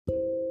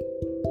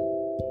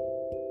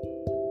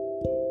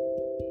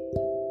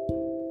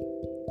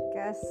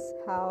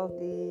how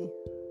the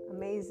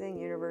amazing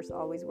universe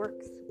always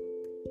works.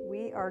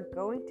 We are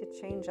going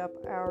to change up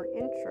our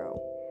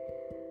intro.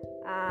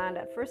 And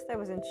at first I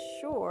wasn't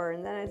sure,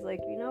 and then I was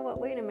like, you know what,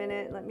 wait a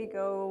minute, let me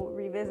go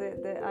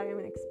revisit the I am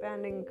an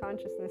expanding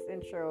consciousness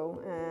intro.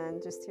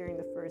 And just hearing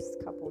the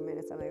first couple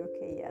minutes, I'm like,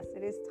 okay, yes,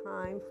 it is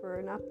time for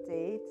an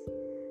update,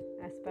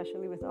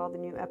 especially with all the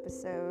new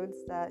episodes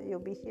that you'll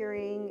be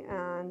hearing,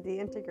 and the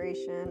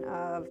integration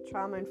of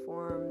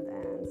trauma-informed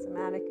and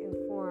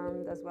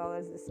somatic-informed, as well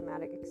as the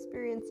somatic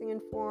experiencing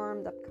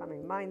informed,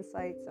 upcoming mind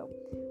sight. So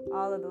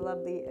all of the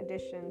lovely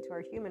addition to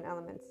our human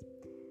elements.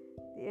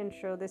 The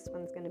intro, this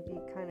one's going to be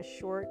kind of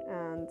short,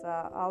 and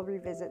I'll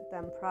revisit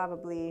them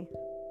probably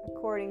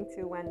according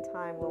to when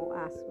time will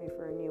ask me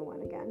for a new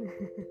one again.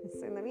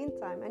 So in the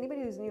meantime,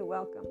 anybody who's new,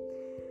 welcome.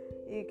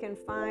 You can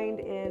find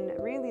in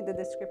really the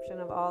description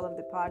of all of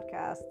the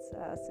podcasts,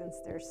 since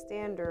they're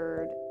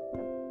standard,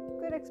 a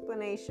good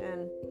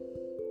explanation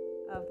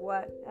of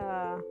what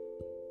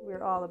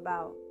we're all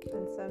about.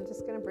 And so I'm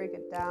just going to break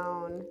it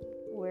down.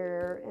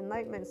 We're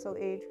Enlightenment Soul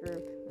Age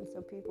Group, and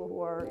so people who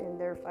are in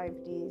their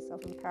 5D,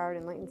 self-empowered,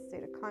 enlightened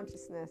state of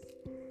consciousness.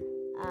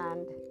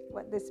 And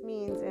what this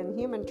means in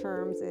human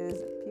terms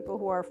is people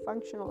who are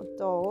functional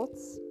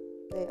adults.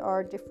 They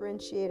are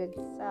differentiated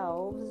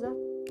selves.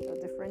 So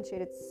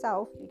differentiated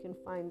self, you can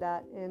find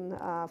that in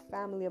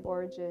family of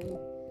origin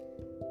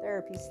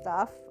therapy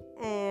stuff.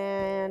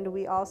 And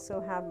we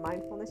also have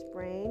mindfulness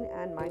brain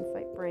and mind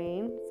fight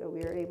brain. So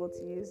we are able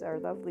to use our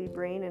lovely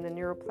brain in a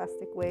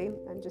neuroplastic way,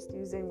 and just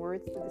using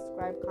words to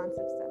describe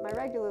concepts that my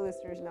regular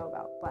listeners know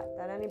about, but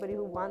that anybody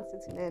who wants to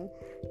tune in,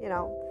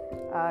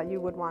 you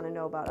would want to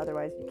know about.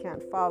 Otherwise, you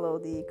can't follow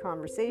the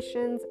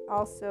conversations.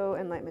 Also,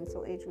 Enlightenment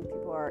Soul Age Group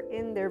people are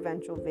in their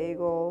ventral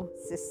vagal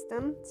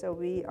system. So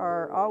we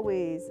are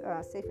always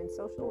safe and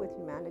social with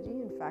humanity.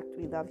 In fact,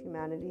 we love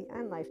humanity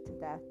and life to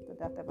death, the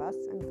death of us.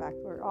 In fact,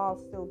 we're all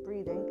still breathing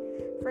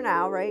for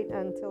now, right?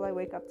 Until I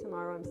wake up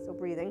tomorrow, I'm still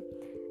breathing.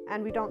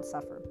 And we don't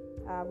suffer.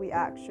 We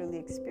actually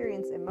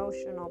experience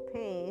emotional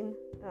pain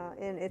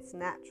in its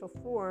natural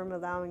form,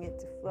 allowing it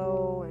to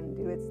flow and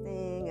do its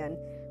thing. And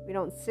we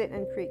don't sit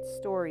and create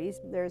stories.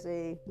 There's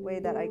a way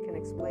that I can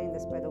explain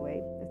this, by the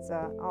way. It's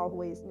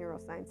always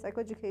neuroscience,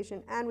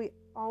 psychoeducation, and we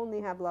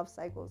only have love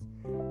cycles.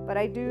 But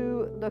I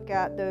do look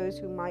at those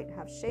who might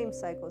have shame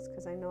cycles,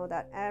 because I know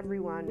that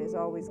everyone is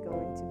always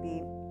going to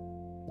be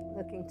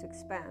looking to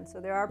expand.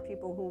 So there are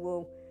people who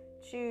will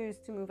choose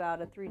to move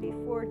out of 3D,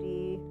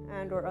 4D,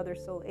 and or other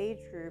soul age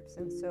groups,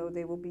 and so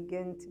they will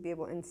begin to be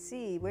able and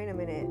see, wait a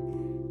minute,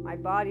 my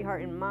body,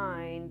 heart, and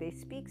mind, they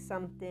speak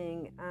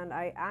something, and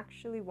I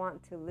actually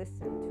want to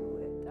listen to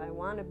it. I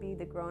want to be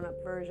the grown-up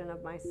version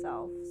of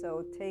myself.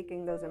 So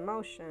taking those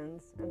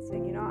emotions and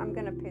saying, I'm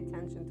going to pay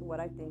attention to what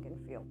I think and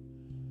feel.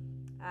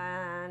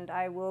 And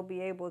I will be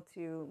able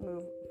to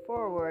move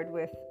forward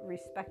with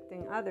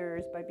respecting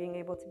others by being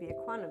able to be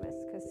equanimous.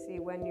 Because see,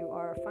 when you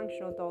are a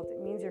functional adult,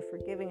 it means you're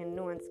forgiving and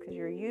nuanced, because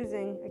you're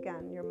using,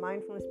 again, your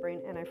mindfulness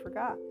brain. And I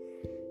forgot,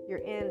 you're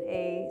in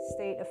a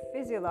state of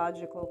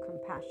physiological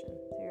compassion.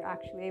 So you're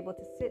actually able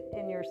to sit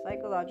in your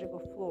psychological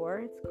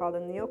floor. It's called a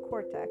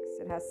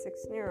neocortex. It has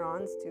 6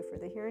 neurons, 2 for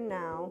the here and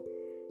now,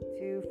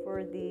 2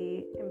 for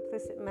the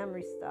implicit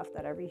memory stuff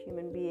that every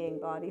human being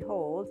body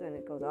holds, and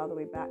it goes all the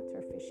way back to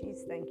our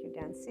fishies. Thank you,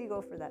 Dan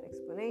Siegel, for that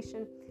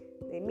explanation.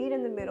 They meet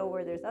in the middle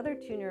where there's other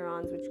 2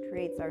 neurons, which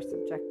creates our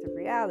subjective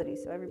reality.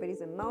 So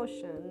everybody's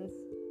emotions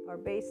are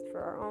based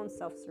for our own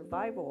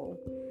self-survival,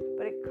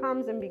 but it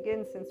comes and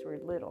begins since we're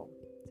little.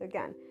 So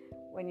again,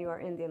 when you are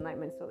in the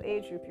Enlightenment Soul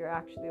Age Group, you're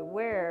actually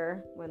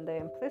aware when the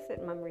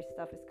implicit memory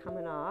stuff is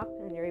coming up,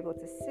 and you're able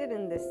to sit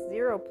in this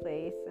zero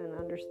place and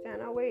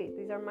understand, oh wait,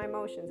 these are my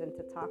emotions, and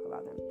to talk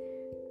about them.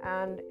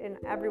 And in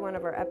every one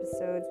of our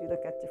episodes, we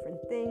look at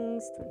different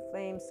things: twin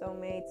flames,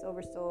 soulmates,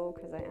 oversoul,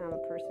 because I am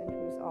a person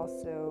who's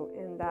also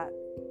in that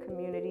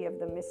community of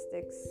the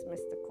mystics,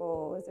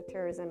 mystical,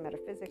 esotericism,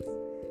 metaphysics.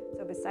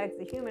 So besides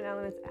the human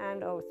elements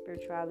and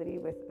spirituality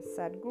with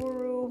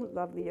Sadhguru,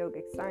 lovely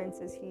yogic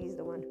sciences, he's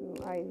the one who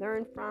I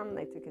learned from.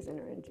 I took his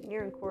inner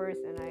engineering course,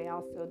 and I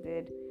also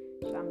did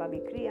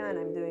Shambhavi Kriya, and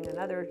I'm doing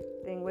another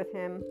thing with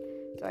him.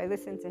 So I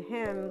listen to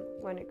him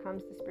when it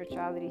comes to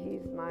spirituality.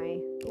 He's my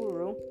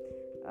guru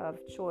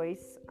of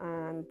choice,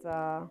 and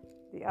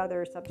the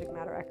other subject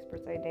matter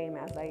experts I name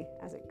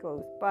as it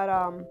goes. But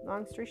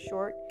long story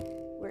short,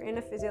 we're in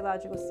a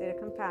physiological state of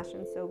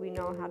compassion, so we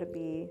know how to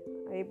be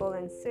able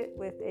and sit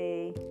with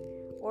a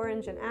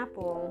orange and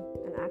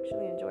apple and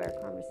actually enjoy our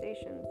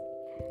conversations.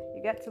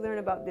 You get to learn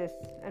about this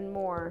and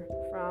more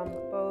from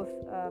both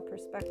a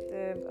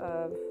perspective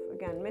of,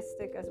 again,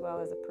 mystic as well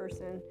as a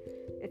person.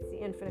 It's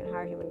the infinite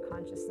higher human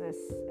consciousness,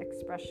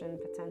 expression,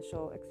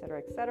 potential,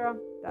 etc., etc.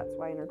 That's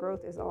why inner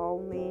growth is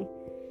only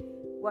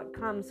what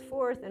comes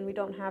forth, and we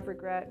don't have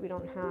regret. We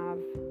don't have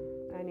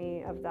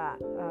any of that.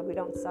 We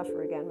don't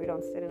suffer again. We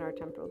don't sit in our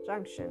temporal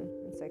junction.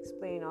 And so I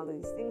explain all of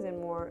these things and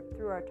more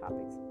through our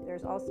topics.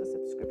 There's also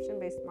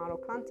subscription-based model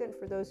content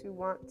for those who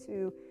want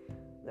to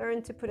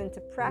learn to put into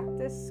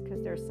practice,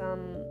 because there's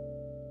some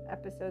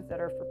episodes that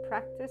are for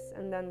practice,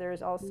 and then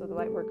there's also the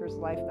Lightworker's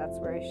Life. That's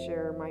where I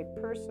share my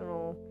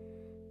personal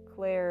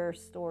Claire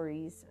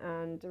stories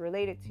and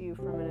relate it to you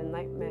from an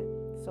enlightenment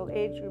soul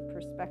age group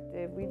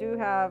perspective. We do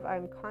have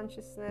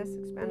consciousness,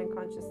 expanding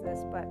consciousness,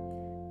 but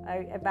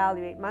I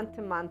evaluate month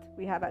to month.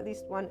 We have at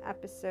least one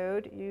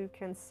episode. You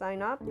can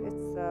sign up.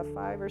 It's $5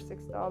 or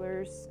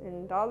 $6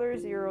 in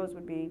dollars. Euros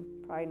would be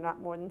probably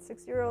not more than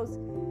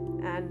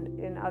 €6, and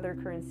in other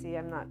currency,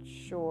 I'm not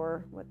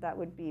sure what that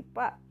would be.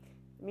 But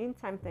in the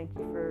meantime, thank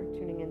you for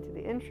tuning into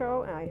the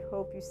intro, and I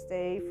hope you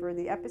stay for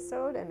the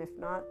episode. And if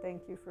not,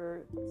 thank you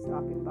for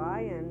stopping by,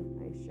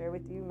 and I share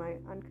with you my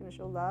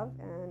unconditional love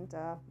and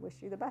wish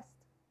you the best.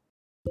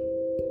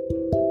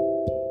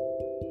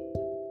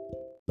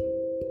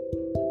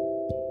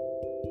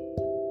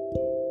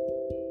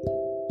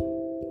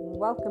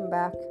 Welcome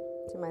back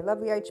to my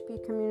lovely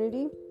HP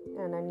community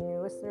and any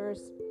new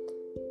listeners.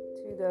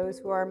 To those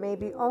who are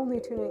maybe only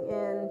tuning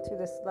in to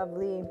this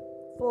lovely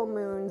full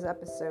moons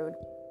episode,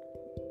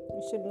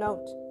 you should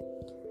note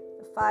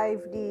the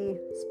 5D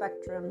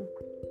spectrum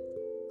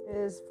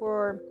is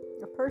for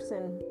a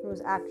person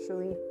who's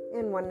actually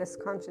in oneness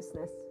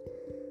consciousness,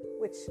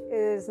 which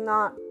is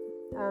not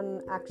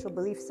an actual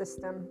belief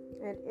system.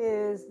 It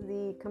is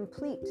the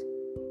complete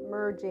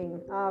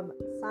merging of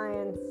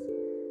science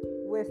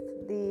with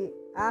the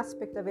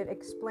aspect of it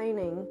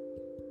explaining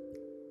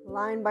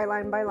line by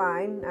line by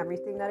line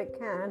everything that it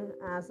can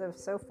as of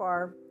so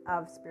far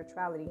of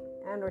spirituality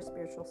and or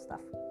spiritual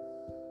stuff,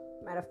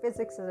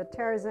 metaphysics,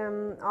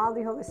 esotericism, all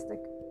the holistic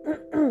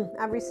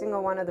every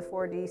single one of the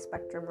 4D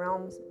spectrum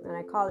realms. And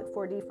I call it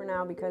 4D for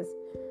now because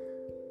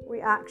we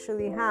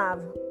actually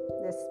have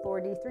this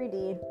 4D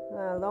 3D.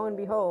 Lo and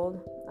behold,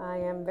 I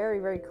am very,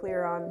 very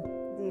clear on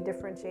the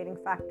differentiating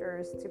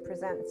factors to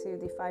present to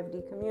the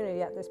 5D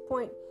community at this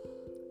point.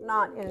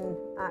 Not in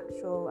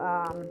actual,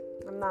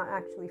 I'm not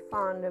actually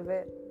fond of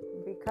it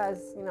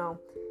because,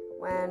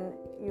 when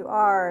you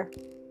are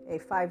a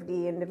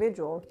 5D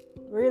individual,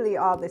 really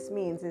all this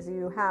means is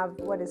you have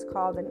what is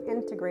called an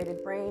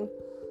integrated brain.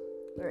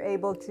 You're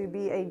able to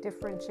be a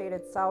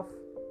differentiated self.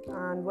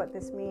 And what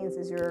this means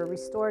is you're a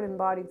restored,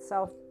 embodied,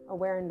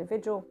 self-aware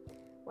individual.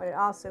 What it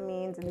also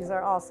means, and these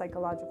are all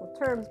psychological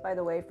terms, by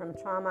the way, from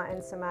trauma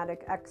and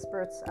somatic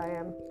experts. I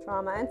am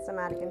trauma and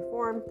somatic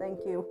informed.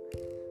 Thank you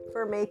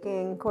for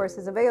making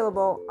courses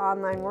available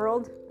online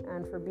world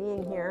and for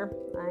being here.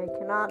 I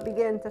cannot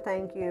begin to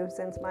thank you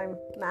since my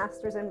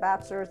master's and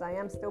bachelor's, I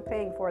am still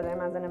paying for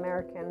them as an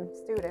American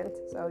student.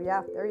 So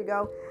yeah, there you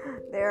go.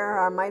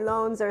 My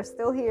loans are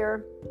still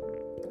here.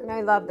 And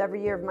I loved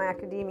every year of my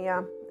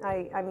academia.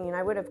 I mean,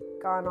 I would have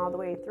gone all the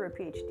way through a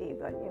PhD,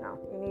 but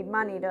you need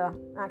money to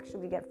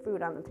actually get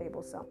food on the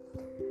table. So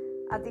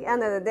at the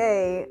end of the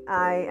day,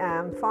 I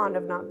am fond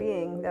of not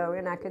being, though,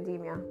 in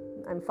academia.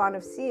 I'm fond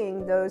of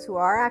seeing those who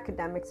are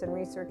academics and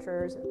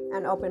researchers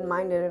and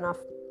open-minded enough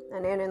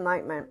and in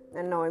enlightenment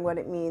and knowing what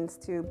it means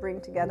to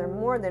bring together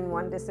more than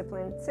one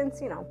discipline,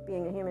 since,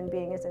 being a human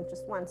being isn't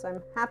just one. So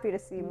I'm happy to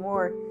see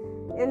more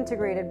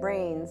integrated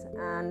brains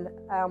and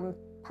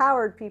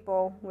powered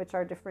people, which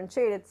are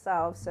differentiated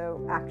selves,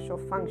 so actual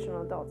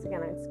functional adults.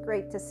 Again, it's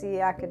great to see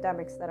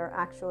academics that are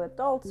actual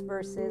adults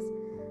versus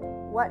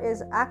what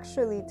is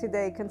actually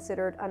today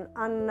considered an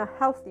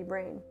unhealthy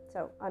brain.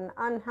 So an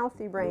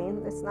unhealthy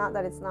brain, it's not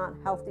that it's not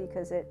healthy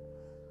because it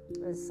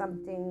is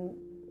something,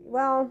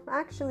 well,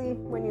 actually,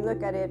 when you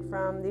look at it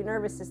from the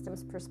nervous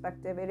system's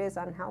perspective, it is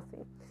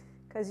unhealthy.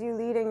 Because you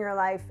leading your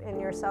life in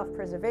your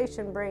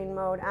self-preservation brain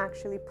mode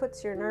actually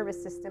puts your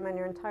nervous system and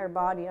your entire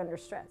body under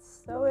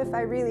stress. So if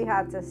I really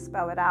had to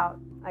spell it out,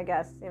 I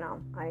guess,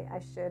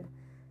 I should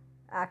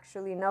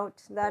actually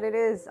note that it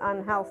is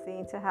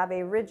unhealthy to have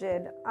a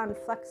rigid,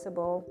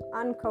 unflexible,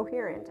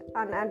 uncoherent,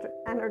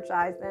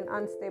 unenergized, and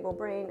unstable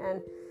brain,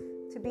 and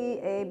to be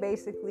a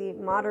basically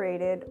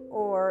moderated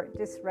or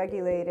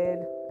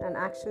dysregulated, and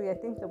actually I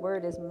think the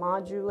word is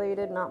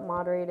modulated, not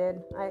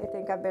moderated. I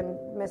think I've been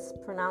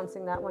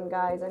mispronouncing that one,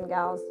 guys and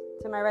gals.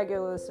 To my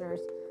regular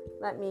listeners,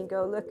 let me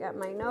go look at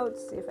my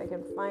notes, see if I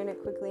can find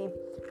it quickly.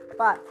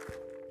 But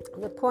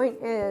the point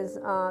is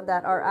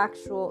that our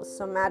actual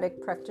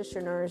somatic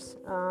practitioners,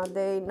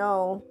 they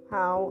know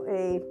how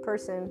a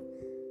person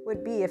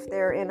would be if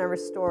they're in a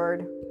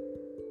restored,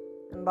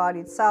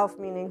 embodied self,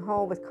 meaning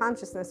whole with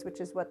consciousness,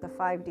 which is what the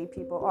 5D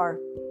people are.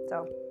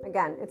 So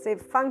again, it's a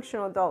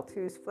functional adult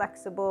who's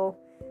flexible,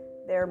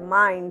 their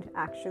mind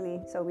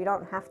actually. So we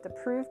don't have to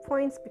prove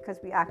points because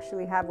we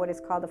actually have what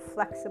is called a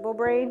flexible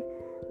brain.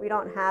 We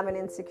don't have an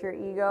insecure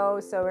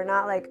ego. So we're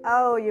not like,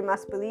 oh, you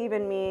must believe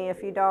in me.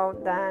 If you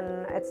don't,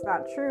 then it's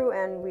not true.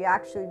 And we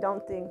actually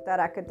don't think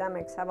that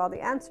academics have all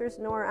the answers,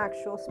 nor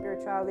actual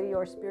spirituality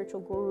or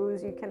spiritual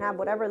gurus. You can have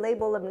whatever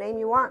label of name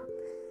you want.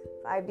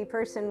 5D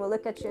person will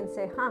look at you and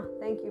say,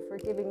 thank you for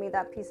giving me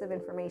that piece of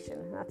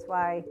information. That's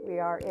why we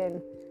are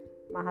in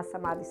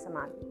Mahasamadhi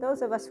Samadhi.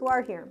 Those of us who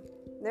are here,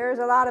 there's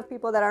a lot of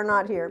people that are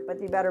not here,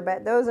 but you better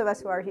bet those of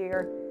us who are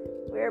here,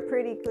 we're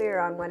pretty clear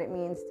on what it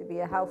means to be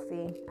a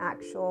healthy,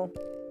 actual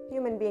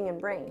human being and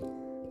brain.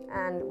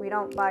 and we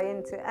don't buy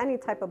into any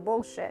type of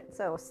bullshit.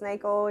 So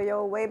snake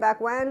oil way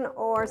back when,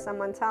 or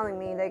someone telling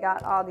me they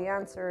got all the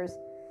answers.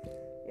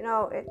 You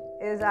know, it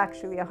is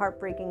actually a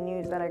heartbreaking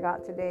news that I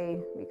got today,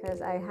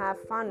 because I have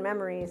fond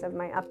memories of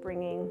my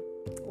upbringing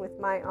with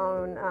my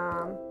own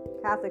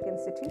Catholic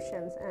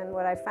institutions. And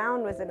what I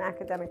found was an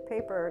academic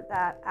paper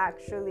that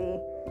actually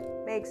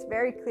makes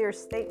very clear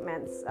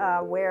statements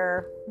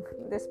where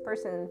this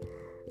person,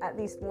 at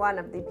least one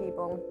of the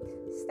people,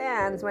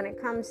 stands when it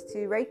comes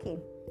to Reiki.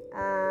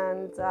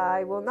 And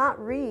I will not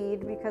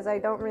read because I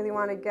don't really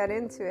want to get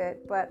into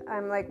it, but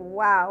I'm like,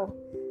 wow,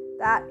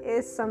 that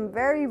is some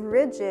very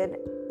rigid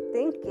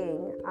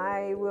thinking.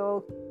 I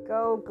will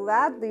go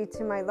gladly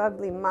to my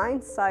lovely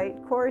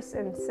Mindsight course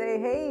and say,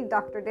 hey,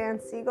 Dr. Dan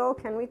Siegel,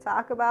 can we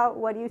talk about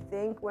what you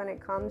think when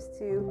it comes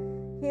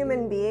to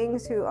human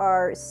beings who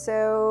are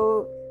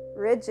so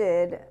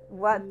rigid?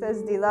 What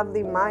does the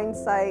lovely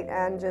Mindsight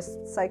and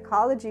just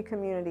psychology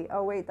community?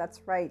 Oh wait,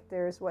 that's right,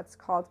 there's what's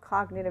called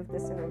cognitive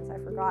dissonance,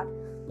 I forgot.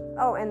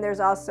 Oh, and there's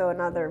also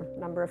another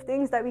number of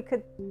things that we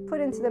could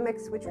put into the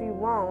mix, which we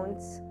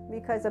won't,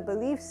 because a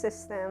belief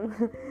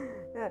system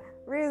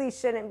really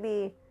shouldn't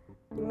be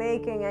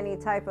making any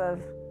type of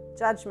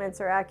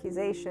judgments or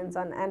accusations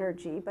on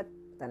energy. But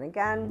then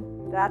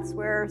again, that's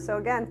where, so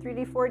again,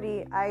 3D,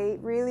 4D, I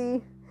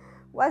really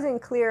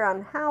wasn't clear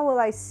on how will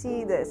I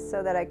see this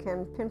so that I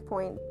can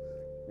pinpoint.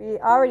 We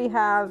already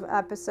have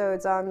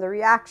episodes on the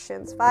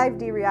reactions,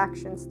 5D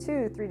reactions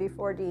to 3D,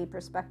 4D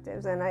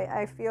perspectives, and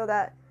I feel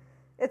that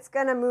it's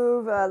going to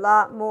move a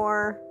lot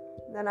more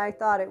than I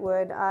thought it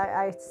would.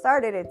 I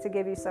started it to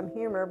give you some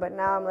humor, but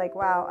now I'm like,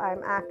 wow,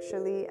 I'm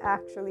actually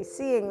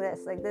seeing this.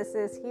 Like, this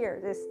is here,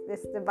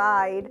 this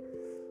divide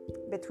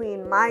between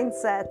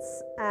mindsets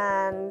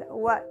and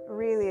what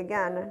really,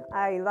 again,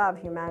 I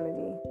love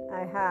humanity.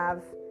 I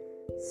have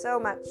so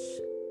much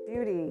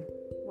beauty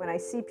when I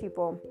see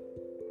people,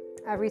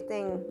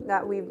 everything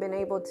that we've been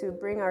able to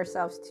bring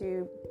ourselves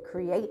to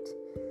create,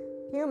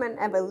 human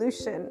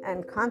evolution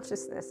and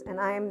consciousness. And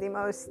I am the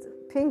most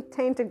pink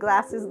tainted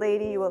glasses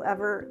lady you will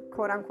ever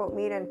quote unquote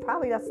meet, and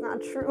probably that's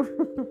not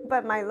true.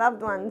 But my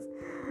loved ones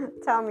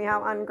tell me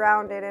how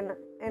ungrounded and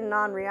in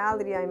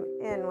non-reality I'm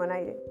in when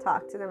I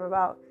talk to them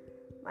about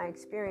my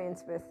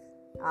experience with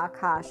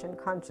Akash and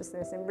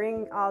consciousness, and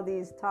bring all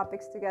these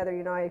topics together.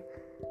 You know,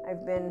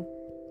 I've been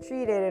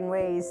treated in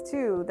ways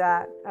too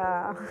that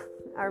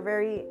are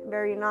very,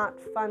 very not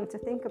fun to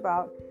think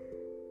about,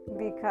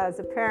 because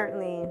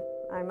apparently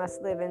I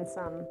must live in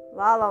some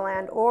la la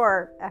land,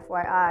 or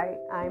FYI,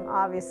 I'm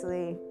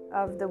obviously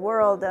of the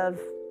world of,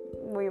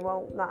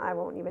 I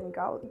won't even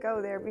go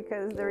there,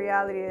 because the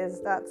reality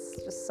is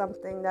that's just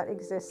something that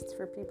exists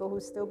for people who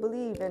still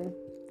believe in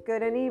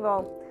good and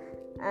evil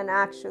and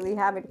actually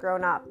haven't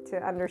grown up to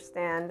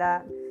understand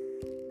that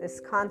this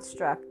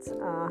construct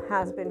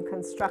has been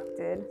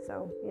constructed.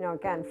 So, you know,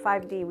 again,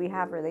 5D, we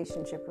have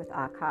relationship with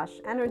Akash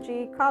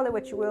energy. Call it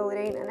what you will. It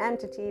ain't an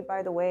entity,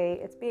 by the way.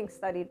 It's being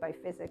studied by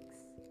physics.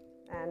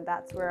 And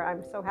that's where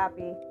I'm so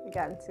happy,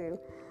 again, to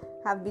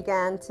have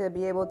began to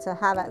be able to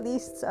have at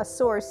least a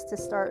source to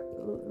start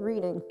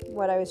reading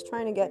what I was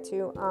trying to get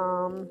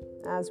to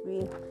as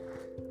we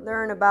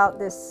learn about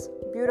this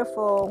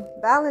beautiful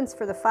balance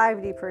for the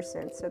 5D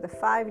person. So the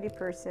 5D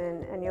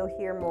person, and you'll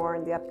hear more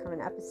in the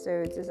upcoming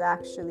episodes, is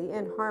actually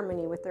in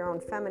harmony with their own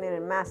feminine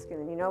and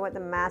masculine. You know what the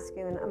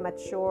masculine, a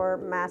mature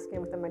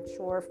masculine with a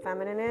mature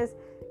feminine is?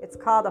 It's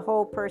called a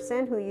whole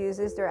person who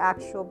uses their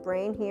actual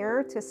brain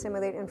here to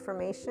assimilate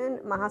information.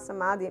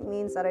 Mahasamadhi, it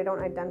means that I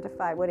don't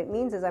identify. What it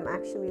means is I'm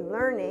actually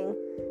learning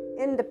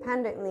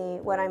independently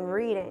what I'm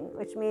reading,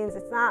 which means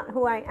it's not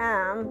who I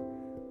am.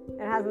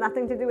 It has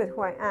nothing to do with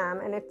who I am,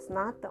 and it's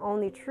not the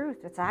only truth.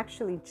 It's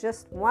actually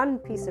just one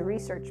piece of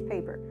research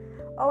paper.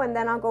 Oh, and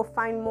then I'll go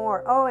find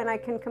more. Oh, and I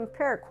can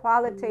compare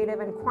qualitative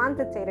and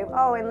quantitative.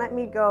 Oh, and let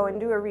me go and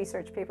do a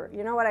research paper.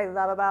 You know what I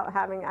love about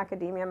having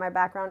academia in my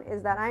background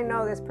is that I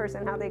know this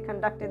person, how they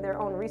conducted their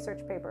own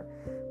research paper.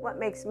 What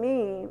makes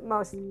me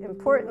most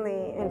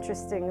importantly,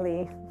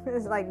 interestingly,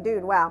 is like,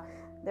 dude, wow.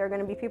 There are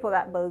going to be people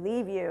that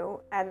believe you,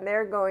 and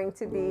they're going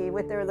to be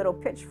with their little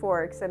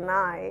pitchforks and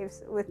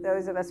knives with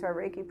those of us who are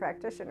Reiki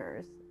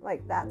practitioners.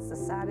 Like, that's the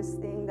saddest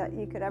thing that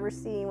you could ever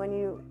see when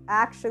you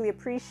actually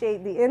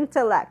appreciate the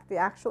intellect, the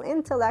actual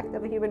intellect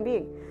of a human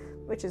being,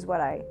 which is what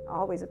I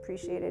always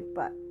appreciated.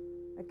 But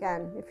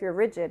again, if you're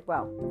rigid,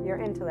 well, your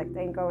intellect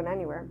ain't going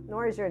anywhere,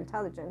 nor is your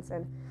intelligence.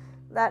 And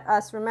let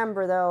us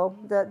remember, though,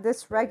 that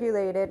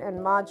dysregulated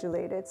and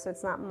modulated, so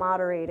it's not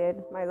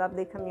moderated. My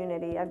lovely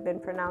community, I've been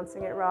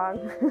pronouncing it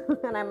wrong,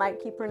 and I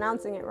might keep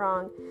pronouncing it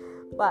wrong,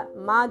 but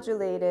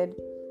modulated,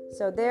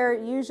 so they're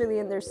usually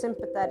in their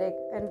sympathetic,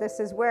 and this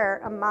is where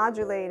a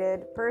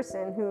modulated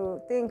person who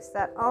thinks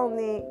that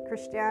only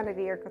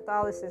Christianity or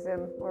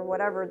Catholicism or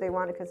whatever they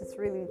want, because it's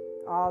really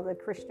all the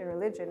Christian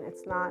religion,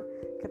 it's not.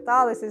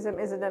 Catholicism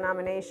is a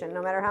denomination.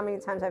 No matter how many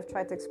times I've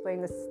tried to explain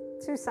this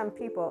to some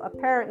people,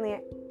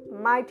 apparently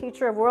my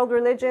teacher of world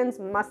religions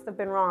must have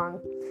been wrong.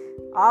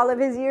 All of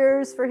his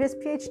years for his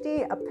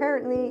PhD,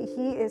 apparently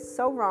he is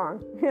so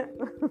wrong.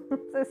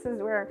 This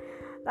is where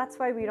That's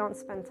why we don't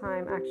spend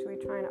time actually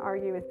trying to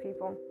argue with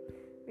people,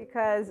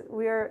 because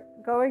we're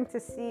going to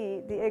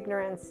see the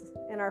ignorance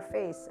in our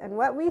face. And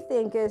what we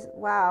think is,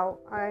 wow,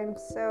 I'm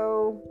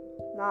so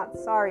not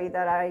sorry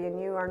that I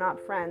and you are not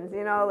friends.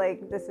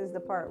 Like, this is the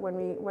part when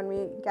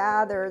we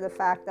gather the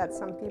fact that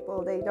some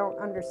people, they don't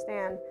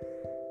understand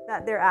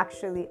that they're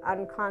actually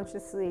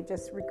unconsciously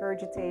just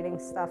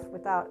regurgitating stuff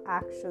without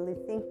actually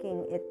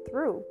thinking it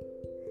through.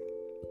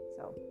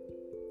 So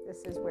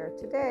this is where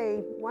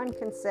today one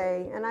can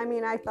say, and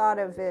I thought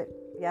of it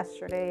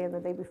yesterday and the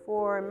day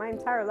before, and my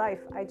entire life,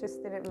 I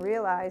just didn't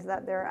realize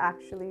that there are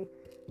actually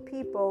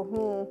people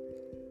who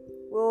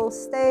will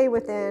stay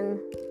within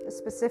a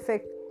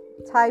specific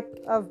type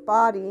of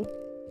body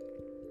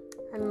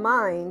and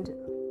mind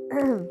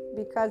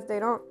because they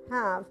don't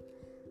have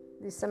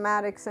the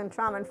somatics and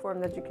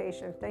trauma-informed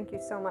education. Thank you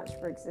so much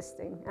for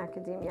existing,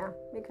 academia,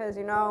 because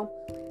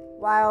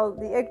while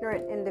the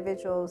ignorant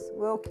individuals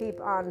will keep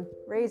on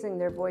raising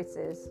their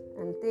voices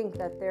and think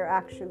that they're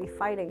actually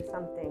fighting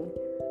something,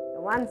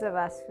 the ones of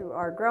us who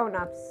are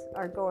grown-ups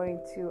are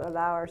going to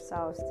allow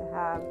ourselves to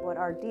have what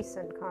are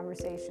decent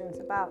conversations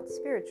about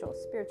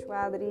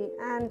spirituality,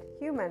 and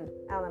human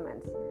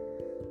elements.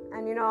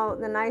 And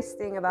the nice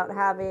thing about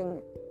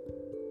having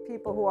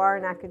people who are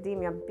in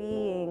academia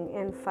being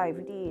in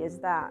 5D is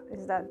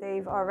that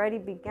they've already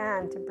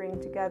began to bring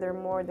together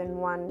more than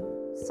one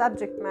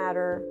subject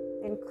matter,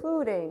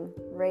 including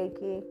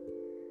Reiki,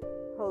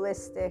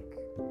 holistic,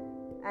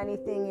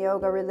 anything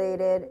yoga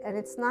related. And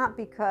it's not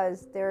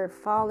because they're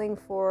falling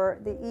for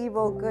the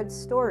evil good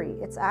story.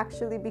 It's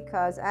actually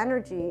because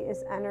energy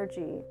is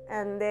energy,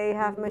 and they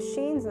have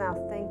machines now,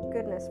 thank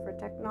goodness for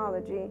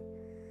technology.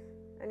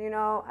 And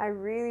I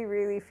really,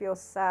 really feel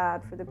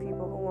sad for the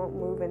people who won't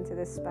move into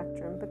this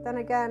spectrum. But then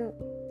again,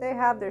 they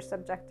have their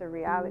subjective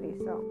reality,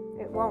 so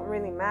it won't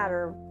really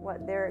matter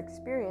what they're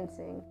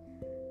experiencing,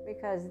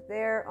 because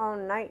their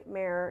own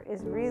nightmare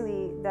is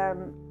really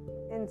them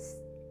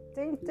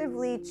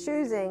instinctively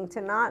choosing to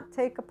not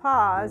take a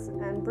pause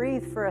and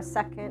breathe for a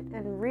second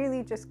and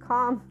really just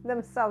calm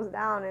themselves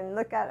down and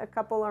look at a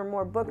couple or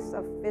more books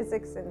of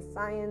physics and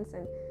science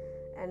and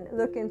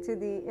look into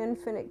the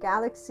infinite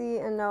galaxy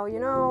and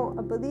know,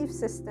 a belief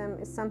system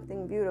is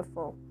something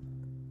beautiful,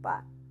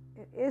 but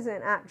it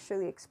isn't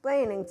actually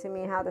explaining to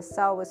me how the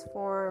cell was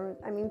formed.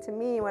 To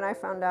me, when I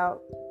found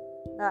out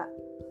that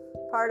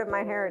part of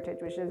my heritage,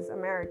 which is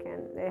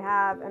American, they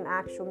have an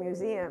actual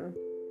museum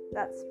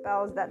that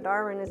spells that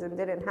Darwinism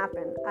didn't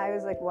happen, I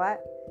was like,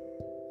 what?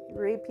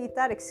 Repeat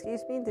that,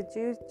 excuse me? Did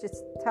you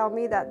just tell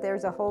me that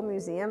there's a whole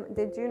museum?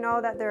 Did you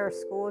know that there are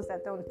schools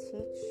that don't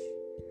teach?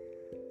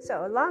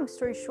 So, long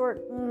story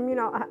short,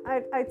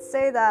 I'd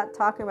say that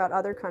talking about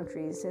other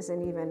countries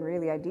isn't even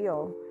really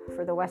ideal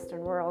for the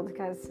Western world,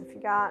 because if you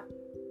got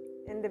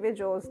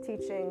individuals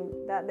teaching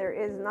that there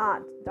is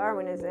not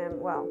Darwinism,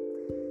 well,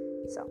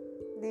 so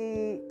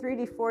the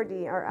 3D,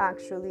 4D are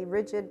actually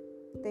rigid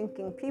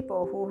thinking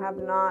people who have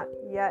not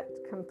yet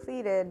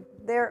completed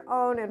their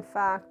own, in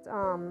fact,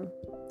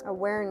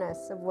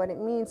 awareness of what it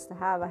means to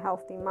have a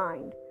healthy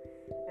mind.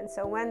 And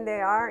so when they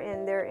are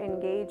in their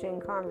engaging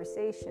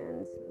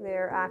conversations,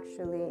 they're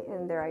actually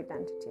in their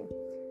identity.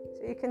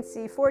 So you can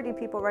see 4D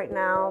people right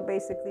now,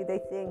 basically they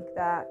think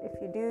that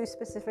if you do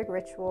specific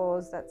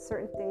rituals, that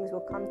certain things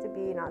will come to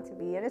be, not to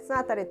be. And it's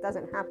not that it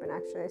doesn't happen,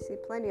 actually. I see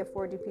plenty of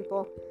 4D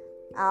people.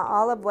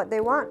 All of what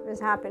they want is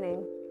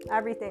happening,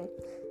 everything.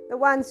 The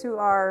ones who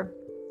are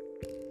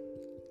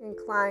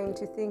inclined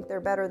to think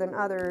they're better than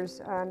others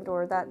and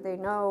or that they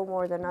know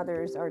more than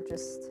others are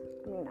just,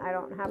 I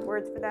don't have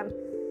words for them,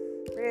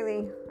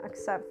 really,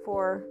 except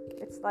for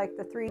it's like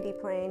the 3D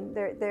plane.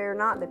 They're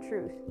not the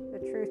truth. The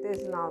truth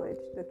is knowledge.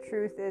 The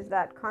truth is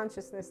that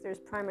consciousness, there's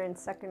primary and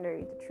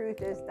secondary. The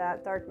truth is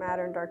that dark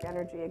matter and dark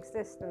energy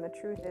exist, and the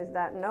truth is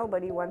that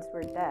nobody, once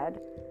we're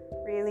dead,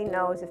 really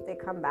knows if they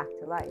come back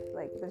to life.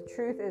 Like, the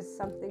truth is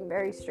something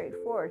very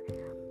straightforward.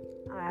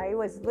 I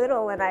was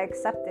little and I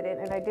accepted it,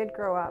 and I did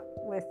grow up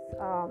with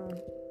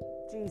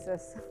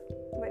Jesus,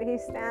 but he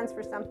stands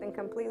for something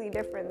completely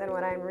different than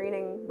what I'm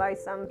reading by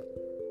some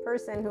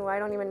person who I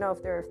don't even know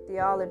if they're a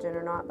theologian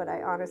or not, but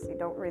I honestly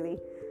don't really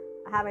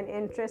have an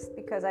interest,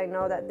 because I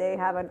know that they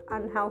have an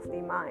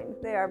unhealthy mind.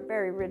 They are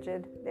very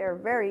rigid, they are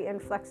very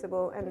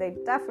inflexible, and they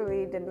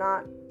definitely did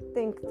not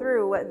think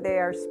through what they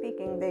are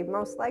speaking. They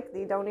most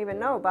likely don't even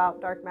know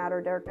about dark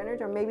matter, dark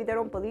energy, or maybe they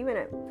don't believe in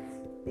it,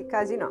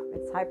 because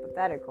it's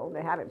hypothetical.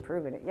 They haven't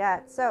proven it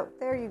yet. So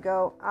there you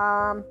go.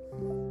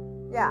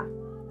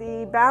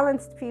 The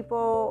balanced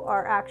people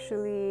are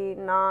actually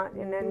not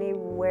in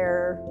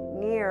anywhere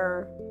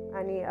near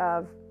any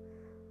of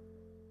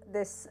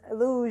this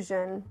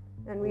illusion,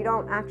 and we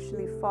don't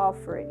actually fall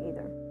for it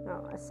either.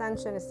 No,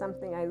 ascension is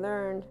something I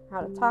learned how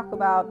to talk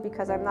about,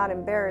 because I'm not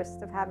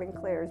embarrassed of having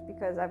clairs,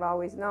 because I've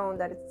always known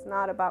that it's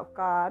not about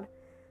God,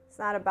 It's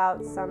not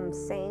about some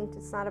saint.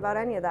 It's not about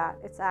any of that.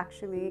 It's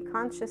actually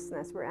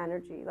consciousness. We're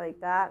energy. Like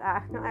that.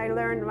 I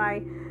learned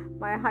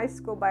my high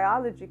school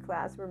biology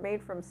class. We're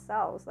made from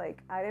cells.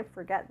 Like, I didn't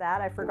forget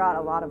that. I forgot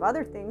a lot of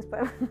other things,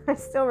 but I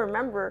still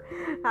remember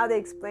how they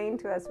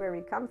explained to us where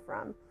we come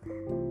from.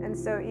 And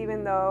so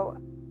even though,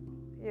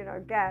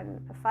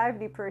 again, a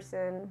 5D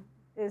person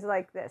is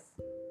like this.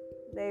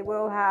 They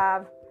will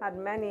have had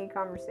many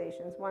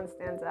conversations. One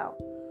stands out,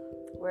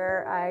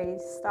 where I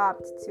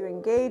stopped to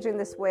engage in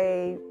this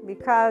way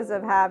because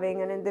of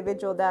having an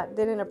individual that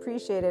didn't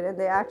appreciate it, and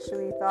they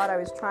actually thought I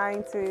was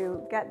trying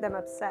to get them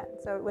upset.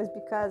 So it was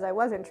because I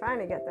wasn't trying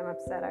to get them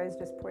upset. I was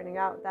just pointing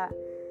out that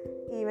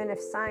even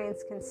if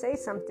science can say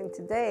something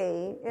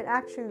today, it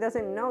actually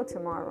doesn't know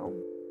tomorrow.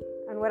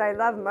 And what I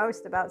love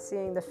most about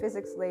seeing the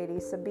physics lady,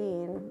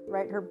 Sabine,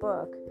 write her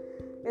book,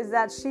 is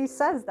that she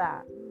says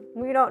that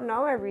we don't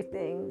know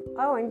everything.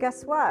 Oh, and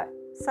guess what?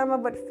 Some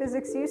of what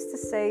physics used to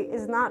say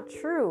is not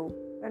true,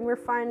 and we're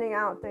finding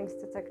out thanks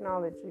to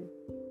technology.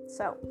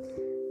 So,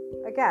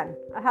 again,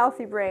 a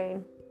healthy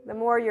brain, the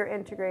more you're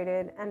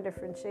integrated and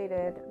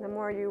differentiated, the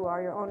more you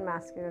are your own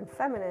masculine and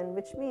feminine,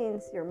 which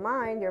means your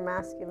mind, your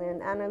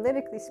masculine,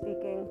 analytically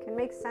speaking, can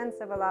make sense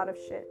of a lot of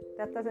shit.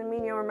 That doesn't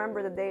mean you'll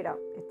remember the data.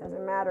 It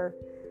doesn't matter.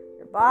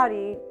 Your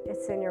body,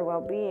 it's in your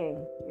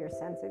well-being, your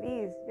sense of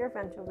ease, your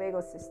ventral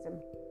vagal system.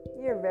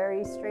 You're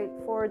very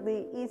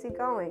straightforwardly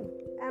easygoing,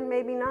 and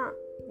maybe not.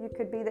 You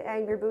could be the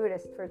angry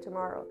Buddhist for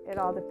tomorrow. It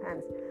all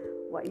depends.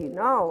 What you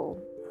know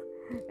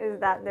is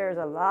that there's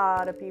a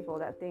lot of people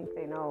that think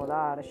they know a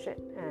lot of shit,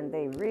 and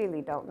they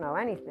really don't know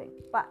anything.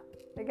 But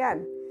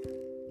again,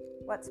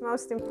 what's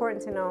most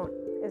important to note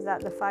is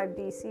that the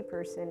 5DC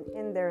person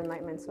in their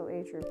Enlightenment Soul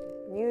Age group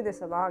knew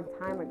this a long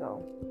time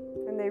ago,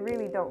 and they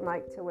really don't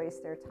like to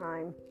waste their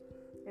time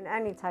in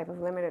any type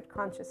of limited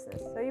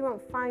consciousness. So you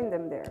won't find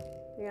them there.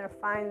 You're going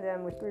to find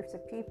them with groups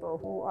of people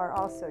who are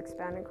also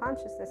expanding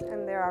consciousness,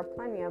 and there are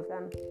plenty of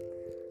them.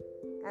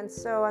 And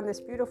so on this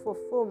beautiful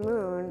full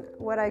moon,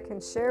 what I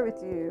can share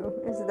with you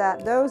is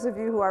that those of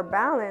you who are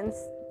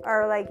balanced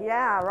are like,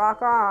 yeah,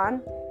 rock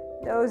on.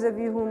 Those of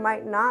you who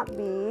might not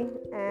be,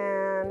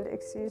 and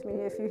excuse me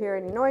if you hear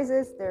any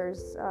noises,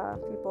 there's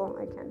people,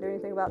 I can't do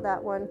anything about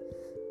that one.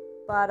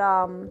 But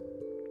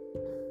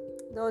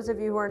those of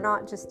you who are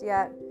not just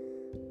yet,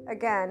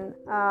 again,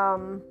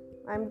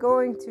 I'm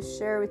going to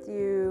share with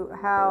you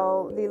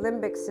how the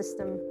limbic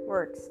system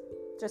works.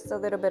 Just a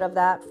little bit of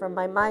that from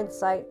my mind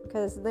site,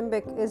 because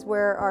limbic is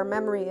where our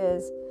memory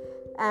is.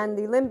 And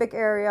the limbic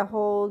area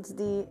holds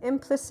the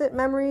implicit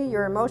memory,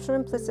 your emotional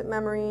implicit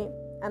memory.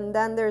 And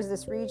then there's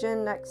this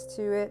region next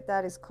to it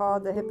that is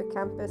called the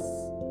hippocampus.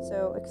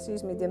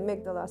 The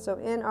amygdala. So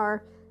in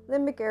our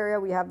limbic area,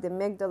 we have the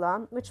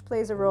amygdala, which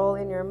plays a role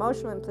in your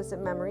emotional implicit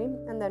memory.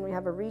 And then we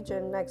have a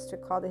region next to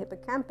it called the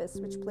hippocampus,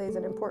 which plays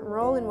an important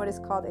role in what is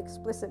called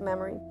explicit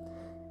memory.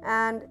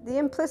 And the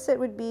implicit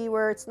would be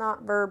where it's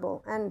not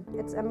verbal and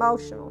it's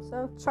emotional.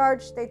 So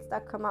charged states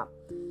that come up.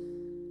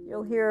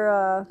 You'll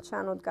hear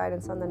channeled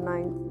guidance on the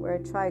 9th, where I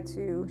try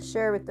to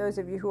share with those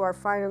of you who are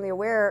finally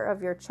aware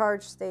of your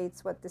charged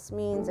states what this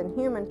means in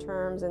human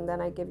terms, and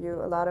then I give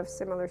you a lot of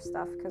similar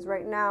stuff, because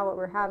right now what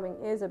we're having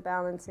is a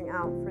balancing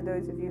out for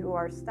those of you who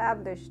are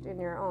established in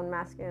your own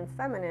masculine and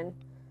feminine.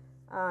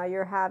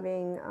 You're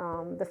having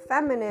the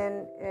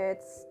feminine,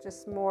 it's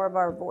just more of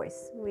our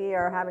voice. We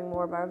are having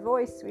more of our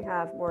voice. We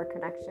have more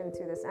connection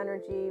to this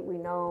energy. We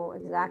know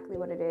exactly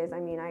what it is. I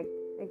mean, I,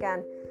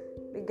 again,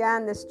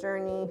 began this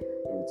journey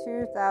in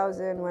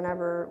 2000,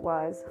 whenever it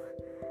was.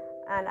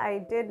 And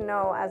I did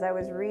know as I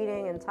was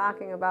reading and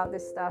talking about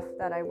this stuff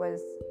that I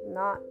was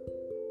not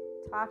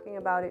talking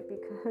about it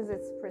because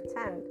it's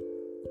pretend.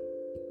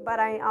 But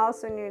I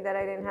also knew that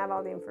I didn't have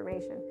all the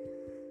information.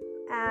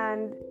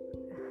 And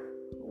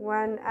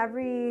when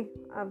every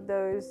of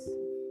those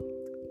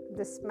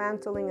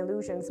dismantling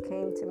illusions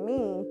came to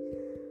me,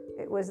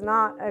 it was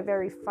not a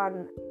very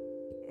fun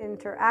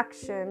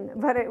interaction,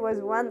 but it was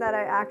one that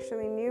I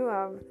actually knew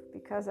of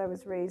because I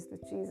was raised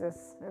with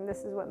Jesus. And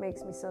this is what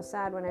makes me so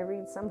sad when I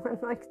read someone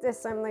like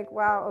this. I'm like,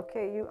 wow,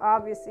 okay, you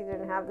obviously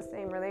didn't have the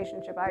same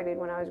relationship I did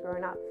when I was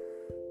growing up.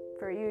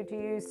 For you to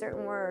use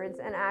certain words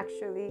and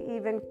actually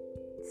even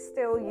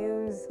still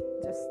use,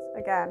 just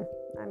again,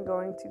 I'm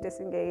going to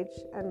disengage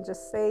and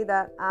just say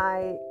that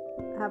I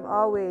have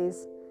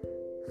always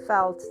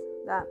felt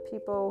that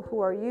people who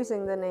are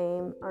using the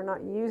name are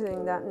not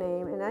using that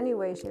name in any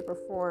way, shape, or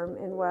form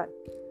in what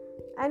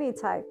any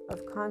type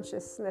of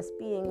consciousness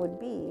being would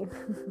be.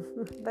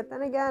 But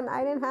then again,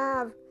 I didn't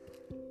have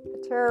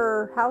a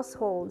terror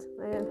household.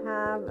 I didn't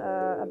have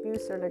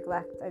abuse or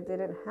neglect. I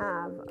didn't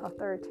have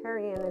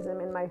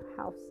authoritarianism in my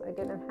house. I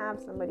didn't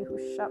have somebody who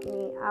shut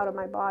me out of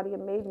my body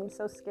and made me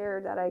so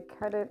scared that I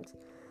couldn't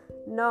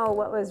know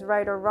what was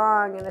right or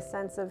wrong in a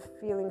sense of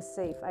feeling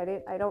safe.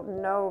 I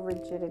don't know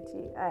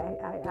rigidity.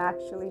 I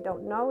actually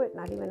don't know it,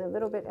 not even a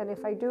little bit. And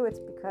if I do, it's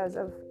because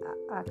of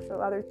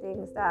actual other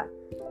things that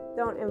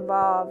don't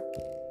involve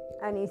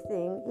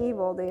anything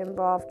evil. They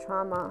involve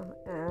trauma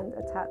and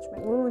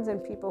attachment wounds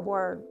and people who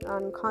are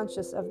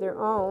unconscious of their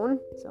own,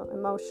 so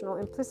emotional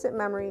implicit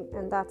memory,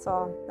 and that's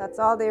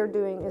all they're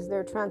doing is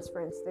their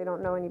transference. They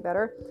don't know any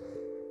better.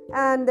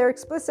 And their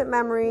explicit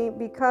memory,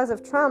 because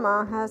of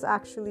trauma, has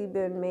actually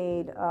been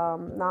made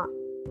not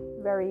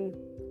very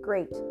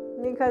great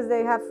because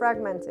they have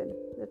fragmented.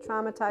 The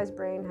traumatized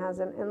brain has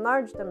an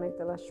enlarged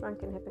amygdala,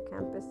 shrunken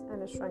hippocampus,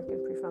 and a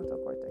shrunken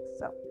prefrontal cortex.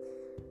 So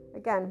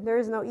again, there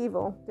is no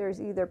evil. There's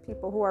either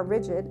people who are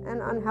rigid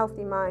and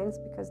unhealthy minds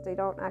because they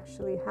don't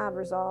actually have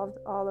resolved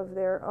all of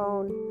their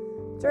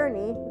own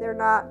journey. They're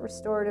not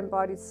restored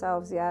embodied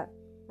selves yet,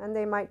 and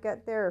they might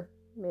get there.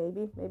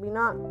 Maybe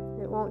not.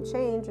 It won't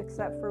change,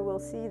 except for we'll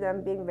see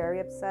them being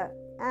very upset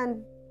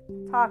and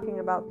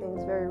talking about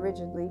things very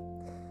rigidly.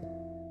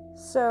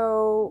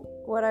 So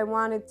what I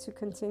wanted to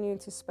continue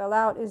to spell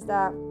out is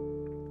that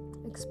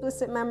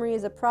explicit memory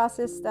is a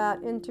process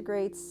that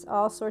integrates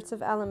all sorts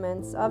of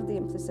elements of the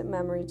implicit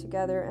memory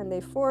together, and they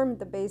form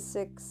the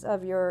basics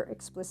of your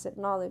explicit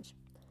knowledge.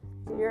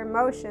 So your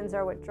emotions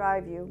are what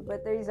drive you,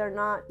 but these are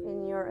not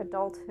in your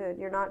adulthood.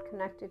 You're not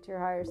connected to your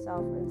higher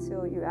self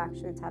until you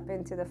actually tap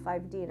into the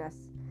 5D-ness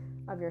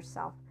of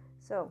yourself.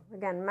 So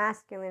again,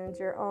 masculine is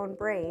your own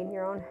brain,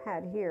 your own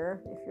head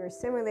here. If you're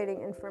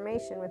assimilating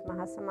information with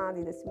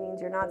Mahasamadhi, this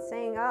means you're not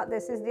saying, oh,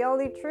 this is the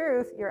only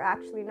truth. You're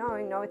actually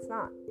knowing, no, it's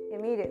not.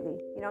 Immediately.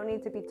 You don't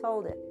need to be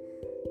told it.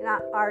 You're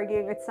not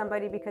arguing with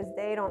somebody because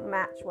they don't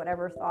match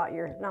whatever thought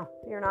you're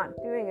not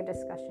doing a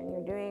discussion.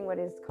 You're doing what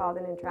is called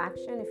an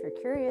interaction. If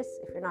you're curious,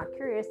 if you're not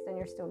curious, then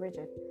you're still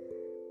rigid.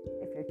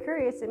 If you're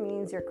curious, it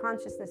means your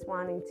consciousness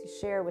wanting to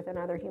share with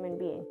another human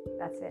being.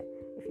 That's it.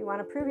 If you want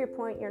to prove your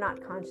point, you're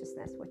not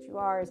consciousness. What you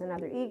are is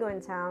another ego in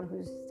town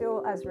who's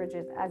still as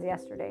rigid as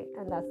yesterday,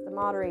 and that's the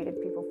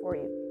moderated people for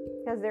you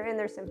because they're in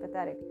their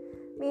sympathetic.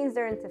 It means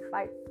they're into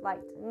fight, flight.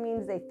 It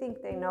means they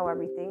think they know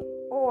everything,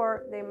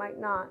 or they might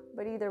not,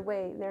 but either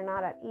way, they're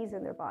not at ease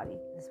in their body.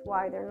 That's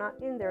why they're not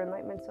in their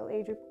enlightenment soul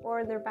age group or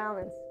in their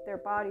balance. Their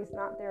body's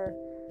not there.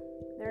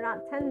 They're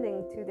not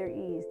tending to their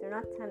ease. They're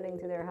not tending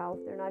to their health.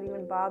 They're not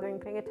even bothering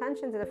paying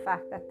attention to the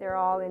fact that they're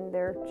all in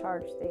their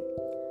charged state.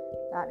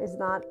 That is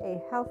not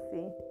a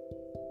healthy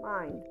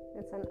mind.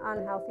 It's an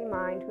unhealthy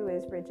mind who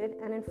is rigid.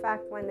 And in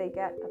fact, when they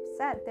get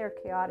upset, they're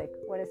chaotic.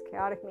 What does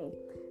chaotic mean?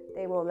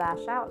 They will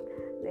lash out.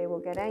 They will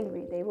get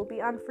angry. They will be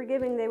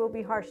unforgiving. They will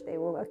be harsh. They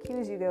will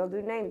accuse you. They will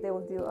do names. They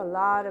will do a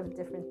lot of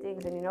different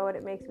things. And you know what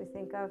it makes me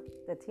think of?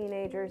 The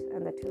teenagers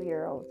and the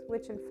 2-year-olds,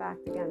 which in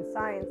fact, again,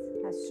 science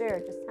has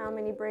shared just how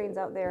many brains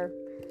out there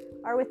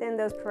are within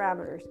those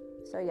parameters.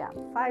 So yeah,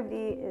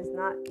 5D is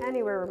not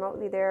anywhere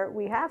remotely there.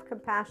 We have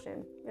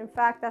compassion. In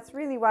fact, that's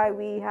really why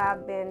we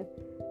have been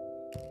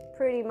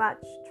pretty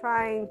much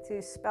trying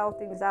to spell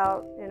things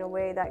out in a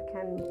way that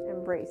can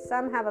embrace.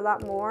 Some have a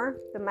lot more.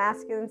 The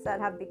masculines that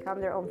have become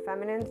their own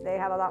feminines, they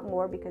have a lot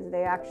more because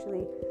they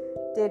actually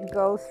did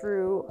go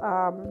through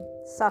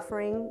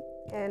suffering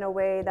in a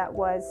way that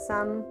was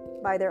some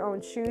by their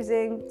own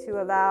choosing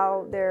to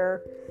allow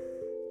their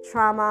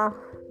trauma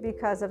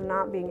because of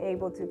not being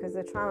able to, because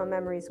the trauma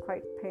memory is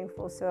quite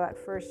painful. So at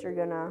first you're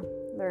gonna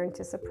learn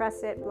to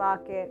suppress it,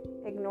 block it,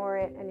 ignore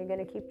it, and you're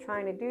gonna keep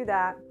trying to do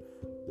that.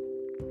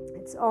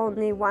 It's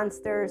only once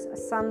there's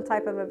some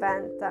type of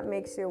event that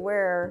makes you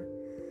aware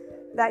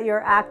that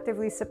you're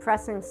actively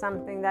suppressing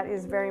something that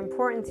is very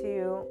important to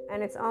you,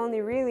 and it's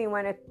only really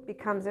when it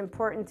becomes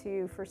important to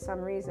you for some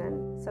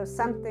reason. So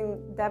something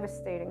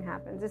devastating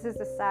happens. This is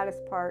the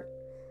saddest part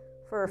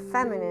for a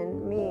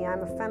feminine. Me,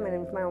 I'm a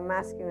feminine with my own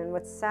masculine.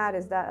 What's sad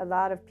is that a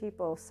lot of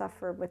people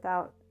suffer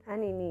without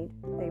any need.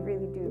 They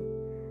really do.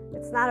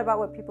 It's not about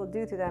what people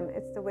do to them.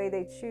 It's the way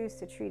they choose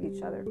to treat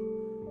each other.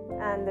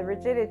 And the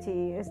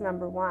rigidity is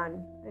number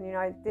one. And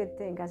I did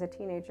think as a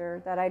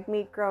teenager that I'd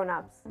meet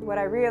grown-ups. What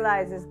I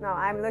realized is, no,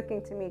 I'm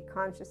looking to meet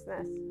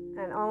consciousness.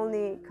 And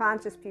only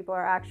conscious people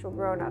are actual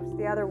grown-ups.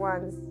 The other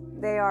ones,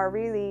 they are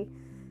really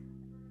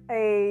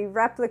a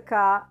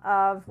replica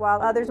of,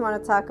 while others want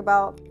to talk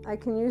about, I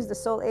can use the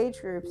soul age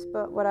groups,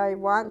 but what I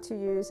want to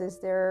use is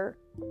they're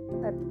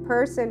a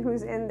person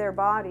who's in their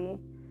body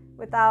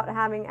without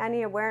having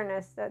any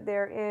awareness that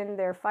they're in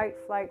their fight,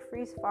 flight,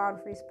 freeze, fawn,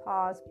 freeze,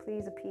 pause,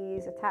 please,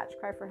 appease, attach,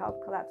 cry for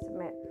help, collapse,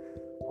 submit,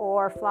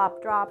 or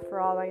flop, drop for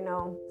all I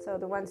know. So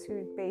the ones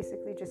who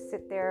basically just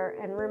sit there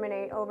and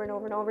ruminate over and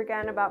over and over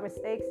again about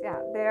mistakes,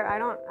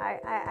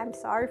 I'm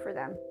sorry for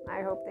them.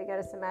 I hope they get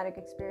a somatic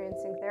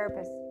experiencing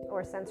therapist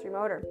or sensory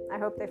motor. I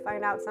hope they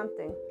find out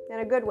something in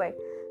a good way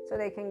so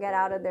they can get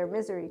out of their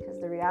misery, because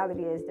the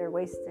reality is they're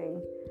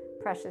wasting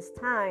precious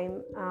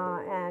time,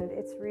 and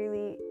it's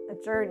really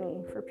a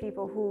journey for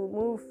people who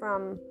move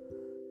from,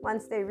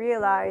 once they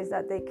realize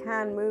that they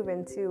can move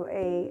into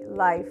a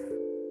life,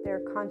 their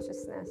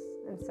consciousness.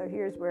 And so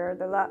here's where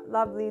the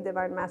lovely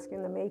divine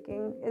masculine in the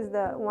making is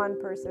the one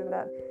person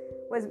that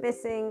was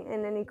missing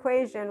in an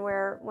equation,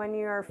 where when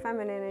you are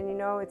feminine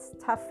and it's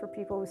tough for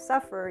people who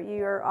suffer,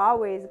 you're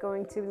always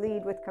going to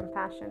lead with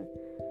compassion.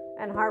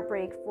 and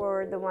heartbreak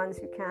for the ones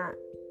who can't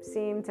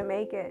seem to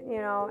make it,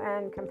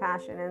 and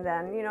compassion. And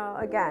then,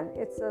 again,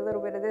 it's a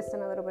little bit of this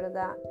and a little bit of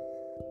that.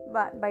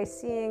 But by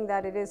seeing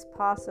that it is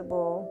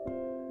possible,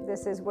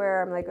 this is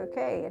where I'm like,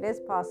 okay, it is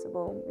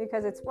possible.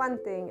 Because it's one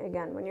thing,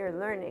 again, when you're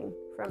learning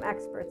from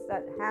experts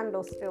that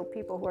handle still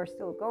people who are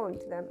still going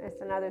to them.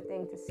 It's another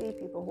thing to see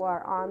people who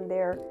are on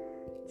their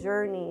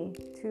journey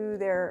to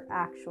their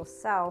actual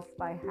self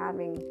by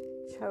having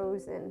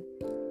chosen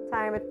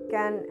time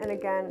again and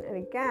again and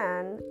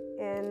again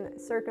in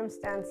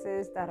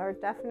circumstances that are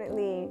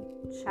definitely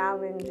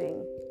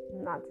challenging,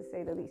 not to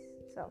say the least.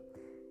 So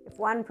if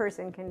one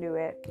person can do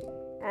it,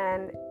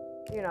 and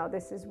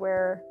this is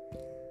where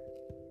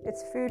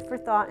it's food for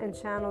thought and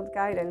channeled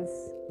guidance.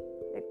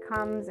 It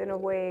comes in a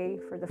way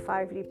for the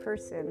 5D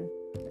person,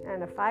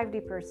 and a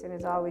 5D person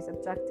is always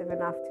objective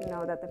enough to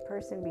know that the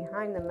person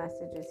behind the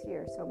message is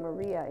here. So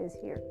Maria is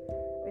here,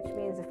 which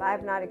means if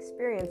I've not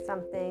experienced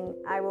something,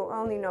 I will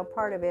only know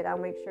part of it. I'll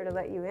make sure to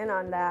let you in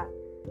on that,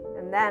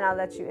 and then I'll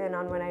let you in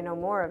on when I know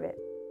more of it,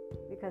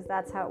 because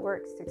that's how it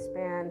works to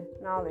expand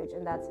knowledge.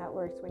 And that's how it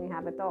works when you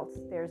have adults.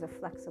 There's a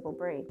flexible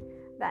brain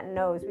that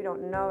knows we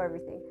don't know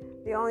everything.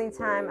 The only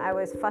time I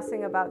was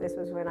fussing about this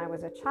was when I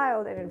was a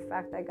child, and in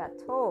fact I got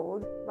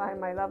told by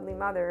my lovely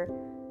mother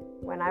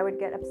when I would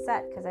get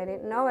upset because I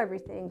didn't know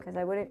everything, because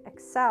I wouldn't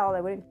excel,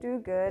 I wouldn't do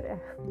good.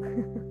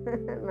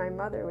 My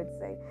mother would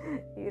say,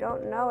 you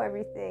don't know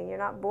everything, you're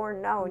not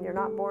born known, you're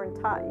not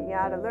born taught, you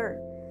gotta learn.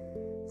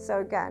 So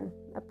again,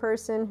 a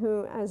person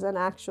who as an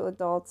actual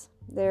adult,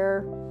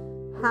 their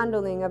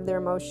handling of their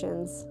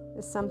emotions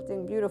is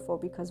something beautiful,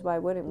 because why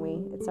wouldn't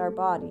we? It's our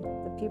body.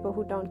 The people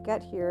who don't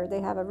get here, they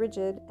have a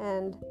rigid,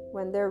 and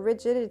when their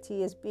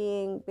rigidity is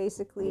being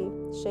basically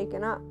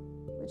shaken up,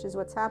 which is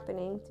what's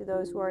happening to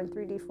those who are in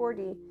 3D,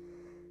 4D,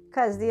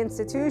 because the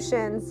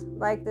institutions,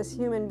 like this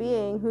human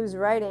being who's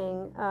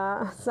writing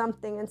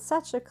something in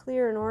such a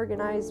clear and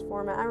organized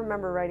format. I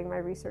remember writing my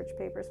research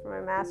papers for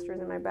my master's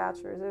and my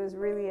bachelor's. It was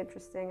really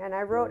interesting. And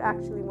I wrote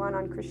actually one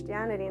on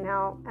Christianity and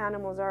how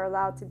animals are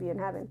allowed to be in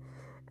heaven.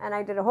 And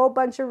I did a whole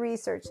bunch of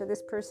research. So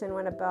this person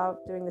went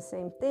about doing the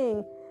same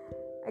thing.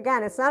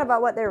 Again, it's not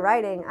about what they're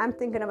writing. I'm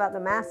thinking about the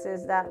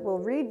masses that will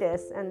read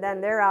this, and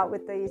then they're out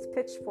with these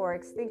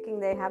pitchforks thinking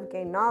they have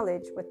gained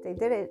knowledge. What they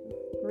didn't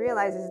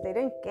realize is they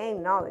didn't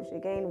gain knowledge.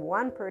 They gained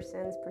one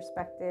person's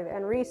perspective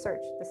and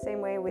research. The same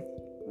way with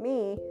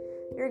me,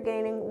 you're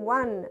gaining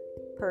one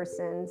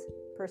person's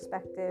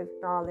perspective,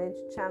 knowledge,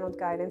 channeled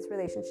guidance,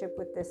 relationship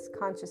with this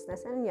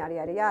consciousness, and yada,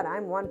 yada, yada.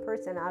 I'm one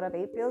person out of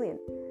 8 billion.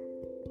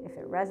 If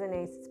it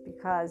resonates, it's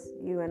because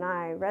you and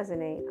I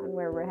resonate on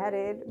where we're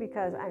headed,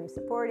 because I'm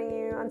supporting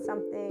you on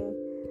something.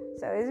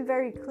 So it's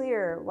very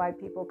clear why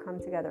people come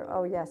together.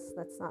 Oh yes,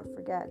 let's not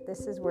forget,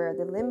 this is where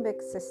the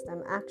limbic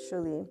system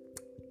actually,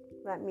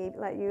 let me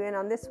let you in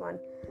on this one,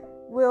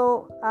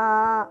 will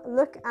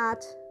look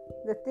at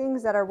the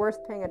things that are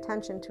worth paying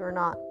attention to or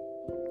not.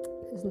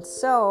 And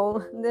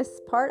so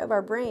this part of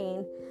our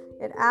brain,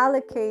 it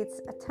allocates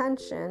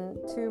attention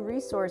to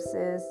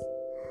resources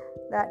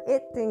that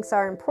it thinks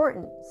are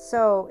important.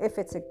 So if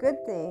it's a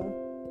good thing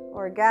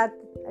or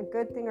a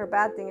good thing or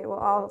bad thing, it will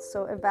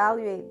also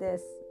evaluate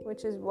this,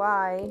 which is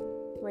why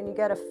when you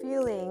get a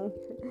feeling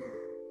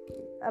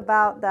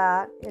about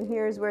that, and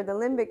here's where the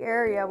limbic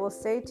area will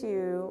say to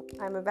you,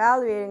 I'm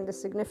evaluating the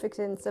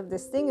significance of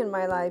this thing in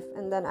my life,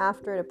 and then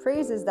after it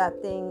appraises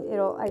that thing,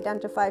 it'll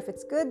identify if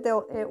it's good,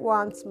 it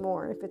wants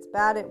more. If it's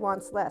bad, it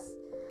wants less.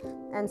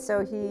 And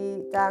so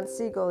Dan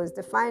Siegel is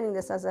defining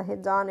this as a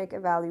hedonic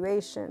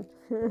evaluation.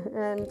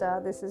 And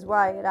this is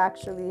why it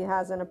actually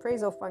has an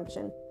appraisal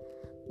function,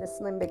 this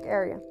limbic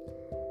area.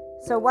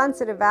 So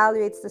once it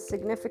evaluates the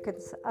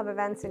significance of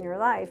events in your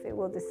life, it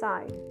will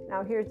decide.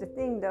 Now here's the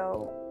thing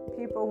though,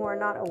 people who are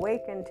not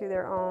awakened to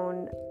their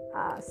own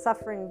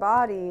suffering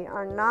body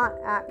are not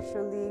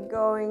actually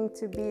going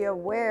to be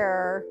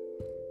aware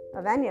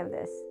of any of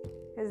this,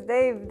 because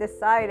they've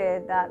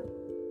decided that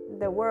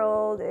the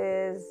world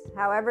is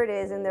however it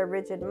is in their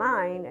rigid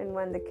mind, and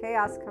when the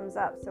chaos comes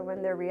up, so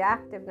when their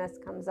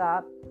reactiveness comes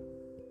up,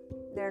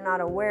 they're not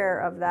aware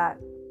of that.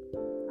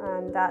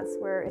 And that's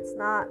where it's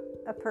not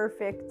a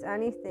perfect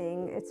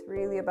anything. It's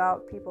really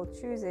about people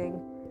choosing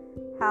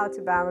how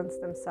to balance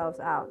themselves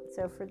out.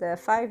 So for the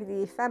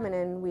 5D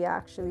feminine, we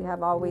actually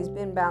have always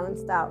been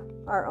balanced out.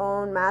 Our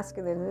own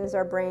masculine is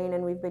our brain,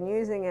 and we've been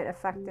using it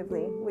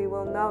effectively. We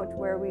will note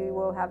where we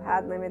will have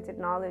had limited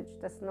knowledge.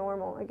 That's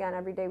normal. Again,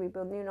 every day we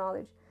build new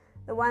knowledge.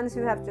 The ones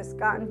who have just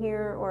gotten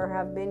here or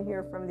have been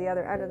here from the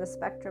other end of the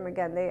spectrum,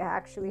 again, they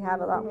actually have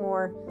a lot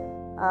more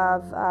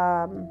of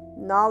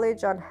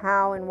knowledge on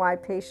how and why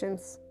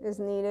patience is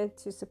needed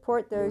to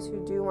support those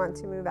who do want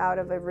to move out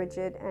of a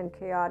rigid and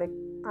chaotic,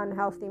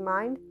 unhealthy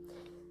mind.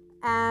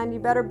 And you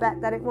better bet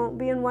that it won't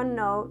be in one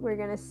note. We're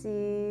going to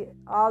see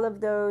all of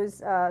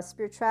those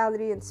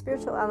spirituality and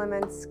spiritual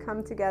elements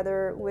come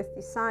together with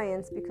the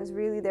science, because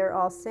really they're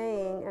all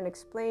saying and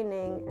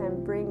explaining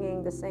and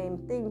bringing the same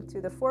thing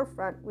to the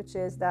forefront, which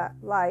is that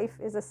life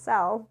is a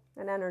cell,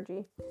 an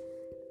energy,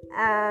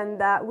 and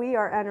that we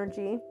are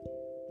energy.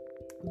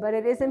 But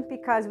it isn't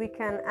because we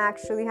can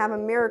actually have a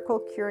miracle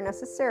cure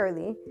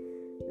necessarily.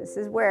 This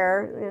is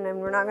where, and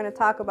we're not going to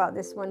talk about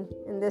this one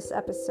in this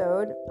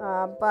episode,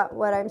 but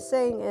what I'm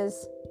saying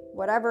is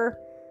whatever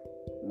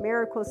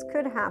miracles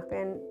could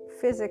happen,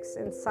 physics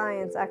and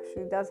science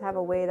actually does have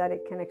a way that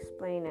it can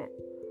explain it.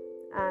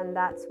 And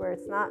that's where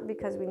it's not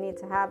because we need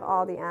to have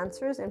all the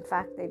answers. In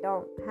fact, they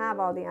don't have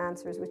all the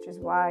answers, which is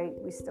why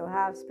we still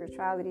have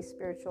spirituality,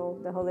 spiritual,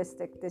 the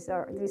holistic.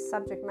 These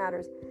subject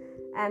matters.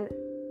 And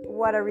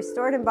what a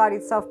restored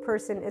embodied self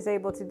person is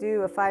able to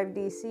do, a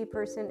 5DC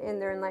person in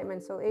their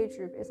enlightenment soul age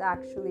group, is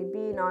actually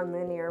be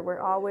nonlinear.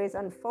 We're always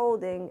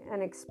unfolding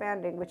and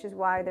expanding, which is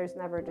why there's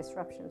never a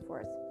disruption for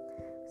us.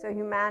 So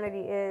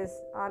humanity is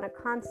on a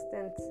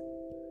constant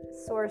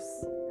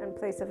source and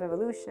place of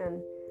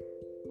evolution,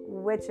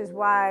 which is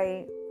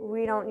why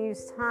we don't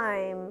use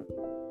time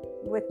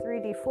with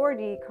 3D,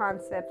 4D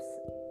concepts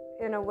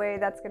in a way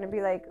that's going to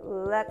be like,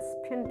 let's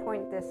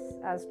pinpoint this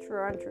as true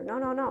or untrue.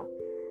 No.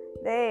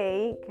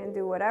 They can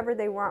do whatever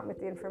they want with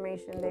the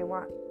information they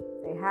want.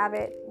 They have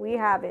it. We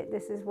have it.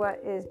 This is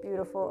what is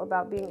beautiful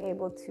about being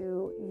able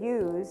to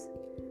use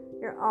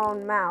your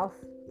own mouth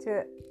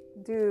to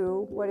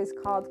do what is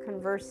called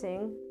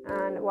conversing.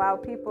 And while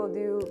people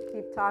do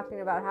keep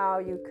talking about how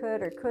you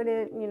could or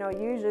couldn't,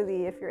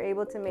 usually if you're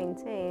able to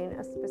maintain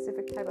a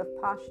specific type of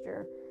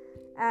posture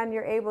and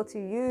you're able to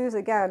use,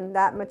 again,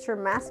 that mature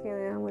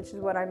masculine, which is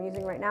what I'm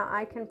using right now,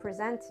 I can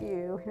present to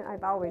you.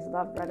 I've always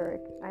loved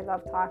rhetoric. I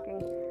love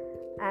talking.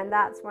 And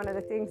that's one of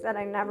the things that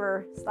I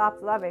never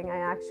stopped loving. I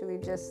actually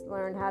just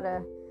learned how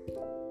to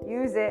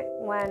use it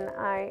when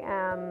I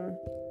am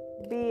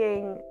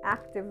being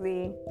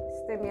actively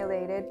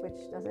stimulated,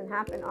 which doesn't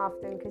happen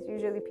often because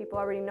usually people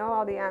already know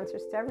all the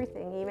answers to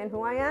everything, even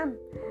who I am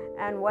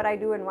and what I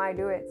do and why I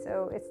do it.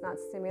 So it's not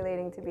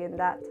stimulating to be in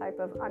that type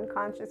of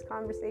unconscious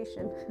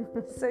conversation.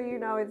 So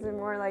it's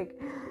more like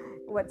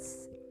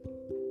what's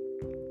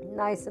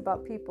nice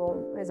about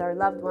people is our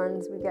loved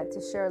ones. We get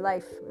to share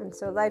life, and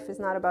so life is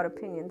not about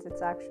opinions.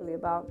 It's actually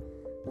about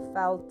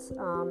felt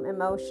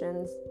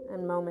emotions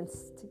and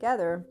moments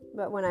together.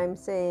 But when I'm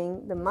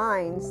saying the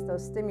minds,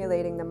 those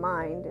stimulating the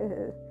mind,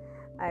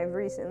 I've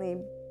recently,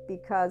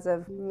 because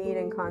of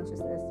meeting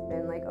consciousness,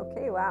 been like,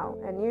 okay, wow.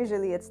 And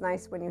usually it's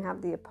nice when you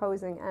have the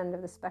opposing end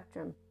of the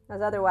spectrum,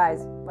 because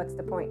otherwise, what's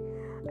the point?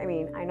 I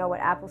mean, I know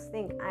what apples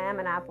think. I am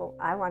an apple.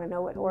 I want to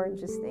know what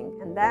oranges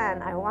think. And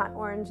then I want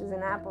oranges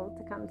and apple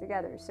to come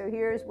together. So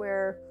here's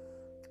where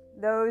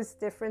those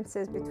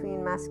differences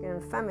between masculine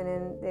and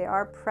feminine, they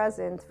are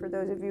present for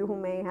those of you who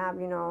may have,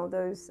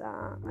 those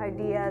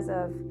ideas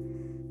of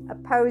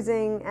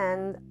opposing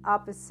and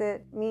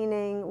opposite,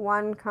 meaning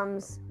one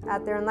comes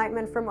at their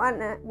enlightenment from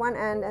one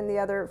end and the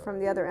other from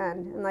the other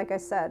end. And like I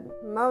said,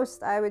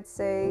 most, I would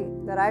say,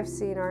 that I've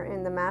seen are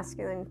in the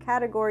masculine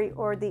category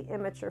or the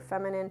immature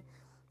feminine.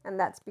 And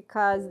that's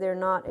because they're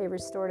not a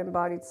restored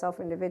embodied self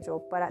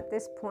individual. But at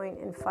this point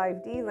in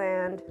 5D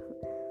land,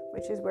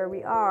 which is where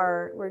we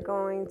are, we're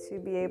going to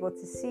be able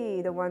to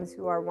see the ones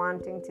who are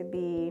wanting to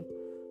be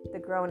the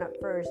grown-up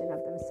version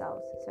of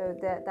themselves. So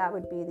that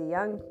would be the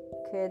young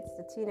kids,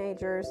 the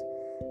teenagers,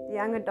 the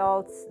young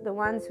adults, the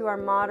ones who are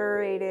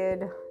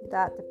moderated.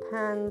 That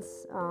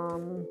depends.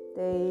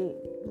 They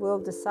will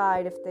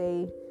decide if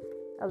they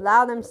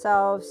allow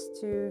themselves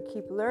to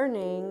keep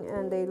learning,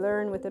 and they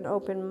learn with an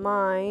open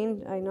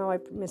mind. I know I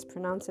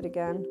mispronounced it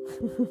again.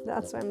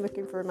 That's why I'm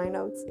looking for my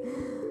notes.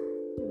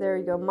 There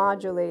you go,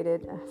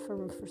 modulated.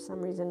 For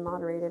some reason,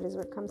 moderated is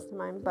what comes to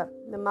mind. But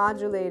the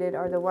modulated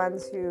are the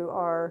ones who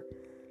are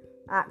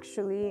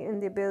actually in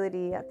the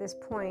ability at this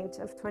point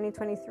of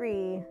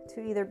 2023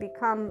 to either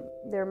become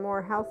their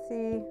more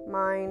healthy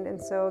mind, and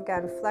so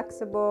again,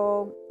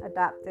 flexible,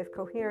 adaptive,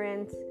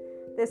 coherent.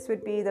 This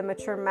would be the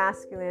mature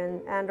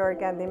masculine, and or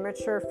again the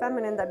mature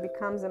feminine that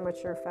becomes a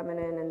mature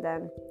feminine and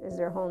then is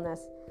their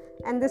wholeness.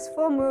 And this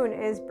full moon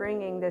is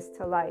bringing this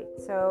to light.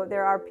 So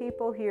there are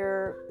people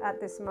here at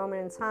this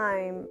moment in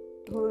time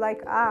who,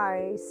 like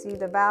I, see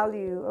the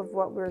value of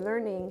what we're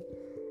learning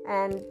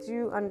and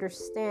do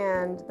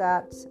understand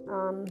that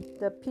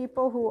the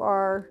people who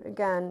are,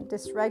 again,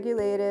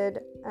 dysregulated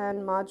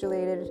and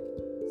modulated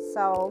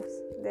selves,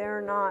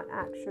 they're not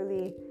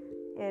actually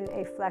in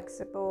a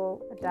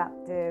flexible,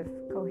 adaptive,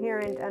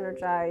 coherent,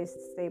 energized,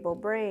 stable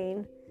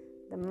brain.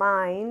 The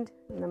mind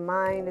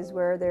is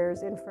where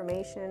there's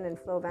information and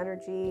flow of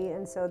energy,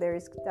 and so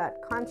there's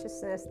that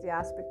consciousness, the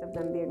aspect of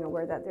them being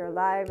aware that they're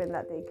alive and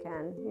that they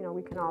can,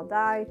 we can all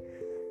die.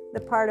 The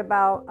part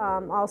about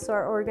also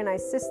our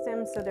organized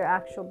system, so their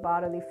actual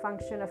bodily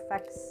function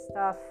affects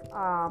stuff,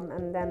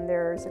 and then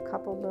there's a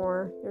couple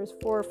more, there's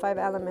 4 or 5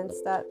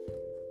 elements that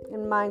in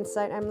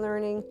mindset I'm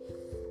learning.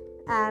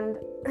 And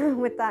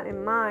with that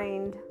in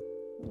mind,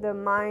 the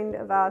mind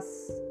of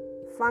us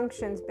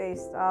functions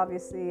based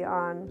obviously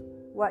on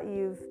what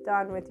you've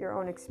done with your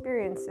own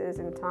experiences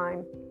in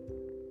time.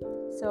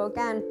 So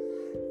again,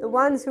 the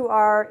ones who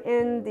are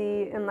in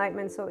the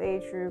Enlightenment Soul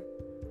Age group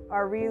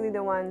are really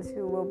the ones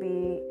who will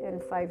be in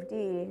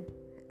 5D,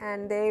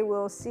 and they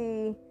will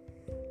see,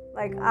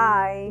 like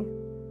I,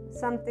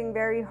 something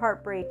very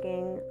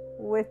heartbreaking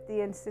with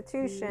the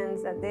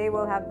institutions that they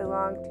will have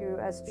belonged to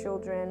as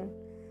children,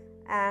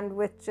 and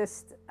with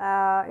just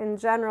in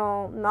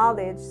general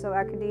knowledge, so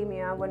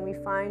academia, when we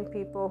find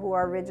people who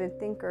are rigid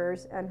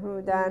thinkers and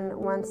who then,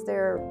 once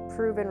they're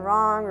proven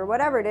wrong or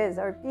whatever it is,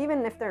 or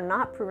even if they're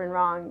not proven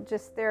wrong,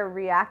 just their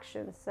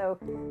reactions. So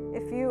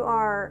if you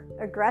are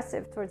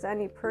aggressive towards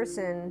any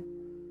person,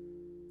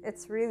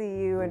 it's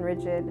really you and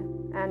rigid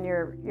and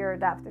your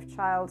adaptive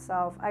child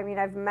self. I mean,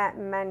 I've met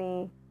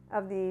many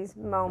of these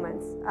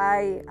moments.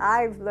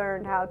 I've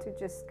learned how to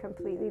just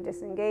completely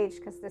disengage,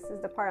 because this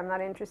is the part I'm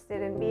not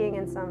interested in being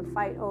in some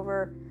fight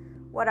over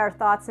what are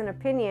thoughts and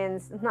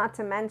opinions, not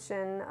to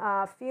mention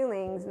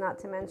feelings, not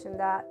to mention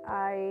that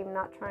I'm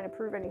not trying to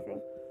prove anything.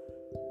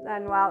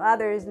 And while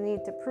others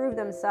need to prove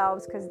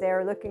themselves because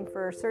they're looking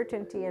for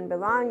certainty and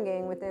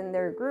belonging within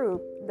their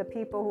group, the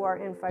people who are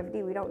in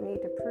 5D, we don't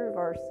need to prove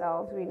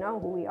ourselves. We know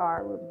who we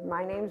are.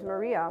 My name's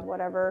Maria.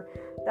 Whatever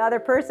the other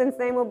person's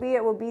name will be,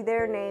 it will be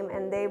their name,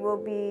 and they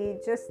will be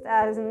just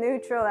as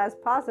neutral as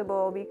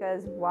possible,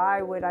 because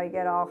why would I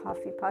get all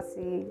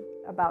huffy-pussy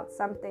about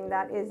something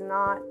that is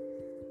not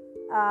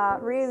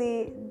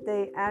really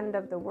the end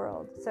of the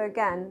world? So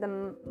again,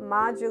 the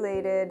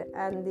modulated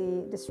and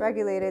the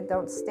dysregulated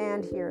don't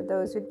stand here.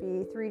 Those would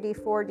be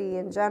 3D, 4D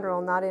in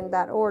general, not in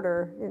that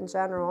order in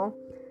general.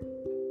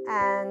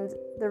 And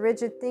the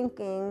rigid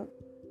thinking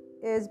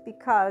is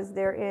because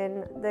they're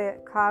in the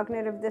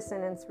cognitive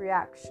dissonance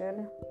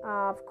reaction.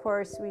 Of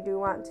course, we do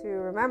want to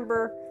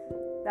remember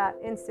that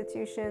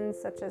institutions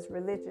such as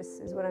religious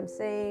is what I'm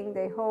saying,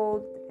 they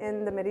hold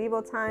in the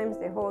medieval times,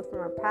 they hold from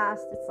our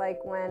past. It's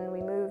like when we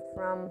moved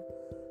from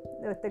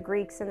with the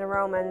Greeks and the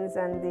Romans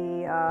and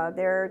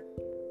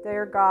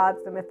their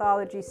gods, the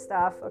mythology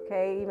stuff,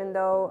 okay, even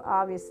though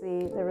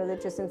obviously the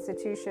religious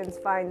institutions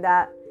find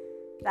that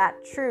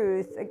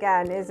truth,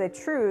 again, is a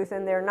truth,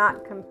 and they're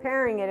not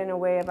comparing it in a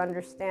way of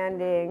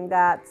understanding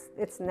that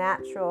it's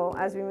natural.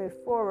 As we move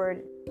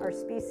forward, our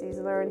species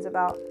learns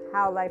about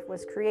how life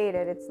was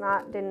created. It's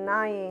not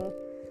denying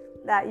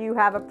that you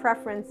have a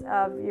preference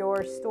of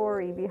your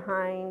story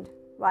behind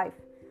life.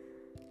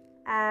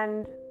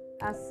 And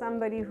as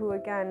somebody who,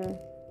 again,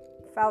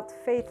 felt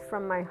faith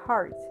from my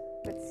heart,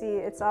 but see,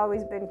 it's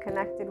always been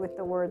connected with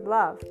the word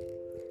love.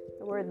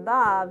 The word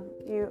love,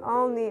 you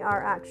only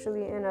are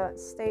actually in a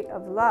state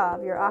of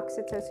love. Your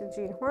oxytocin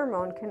gene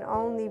hormone can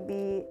only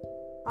be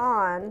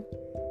on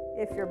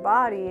if your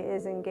body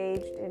is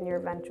engaged in your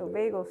ventral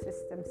vagal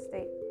system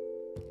state.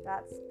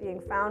 That's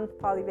being found,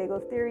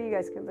 polyvagal theory, you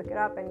guys can look it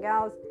up, and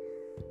gals.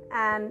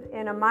 And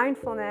in a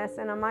mindfulness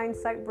and a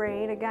mindset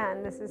brain,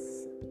 again, this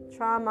is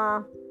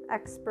trauma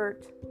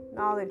expert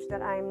knowledge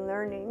that I'm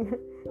learning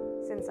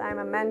since I'm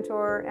a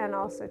mentor and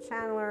also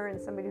channeler and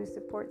somebody who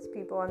supports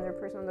people on their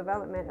personal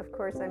development. Of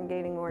course, I'm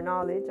gaining more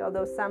knowledge,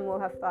 although some will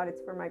have thought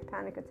it's for my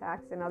panic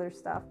attacks and other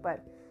stuff,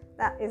 but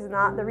that is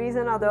not the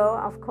reason. Although,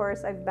 of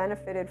course, I've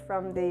benefited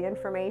from the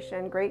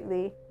information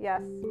greatly,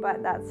 yes,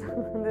 but that's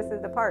this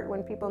is the part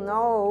when people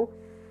know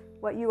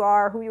what you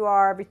are, who you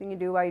are, everything you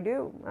do, why you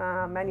do.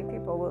 Many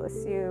people will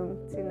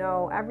assume to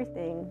know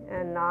everything,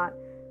 and not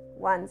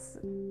once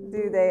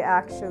do they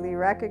actually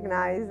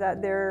recognize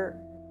that they're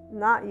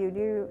not you.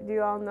 Do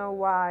you all know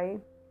why?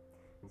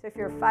 So if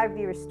you're a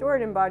 5D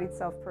restored embodied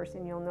self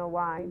person, you'll know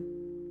why.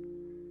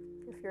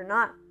 If you're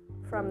not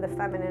from the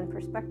feminine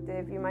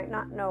perspective, you might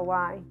not know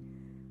why.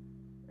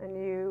 And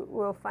you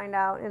will find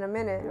out in a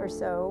minute or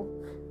so.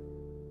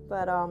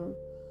 But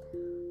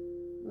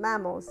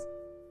mammals,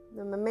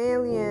 the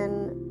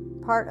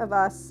mammalian part of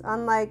us,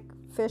 unlike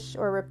fish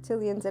or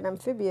reptilians and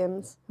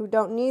amphibians who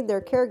don't need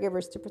their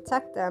caregivers to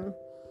protect them,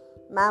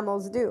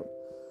 mammals do.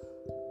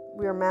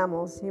 We are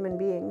mammals, human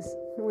beings.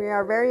 We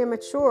are very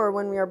immature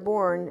when we are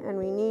born, and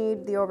we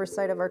need the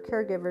oversight of our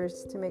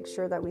caregivers to make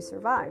sure that we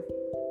survive.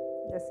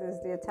 This is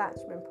the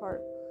attachment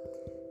part.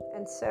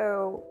 And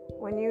so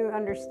when you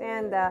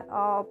understand that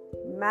all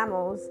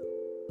mammals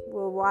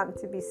will want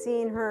to be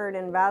seen, heard,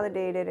 and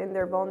validated in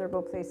their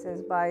vulnerable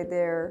places by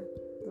their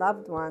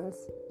loved ones,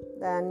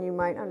 then you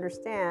might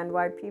understand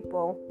why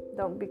people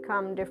don't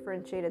become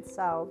differentiated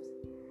selves.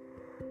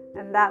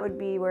 And that would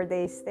be where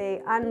they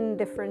stay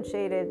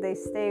undifferentiated. They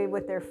stay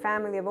with their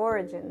family of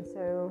origin.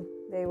 So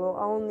they will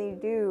only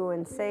do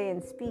and say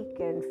and speak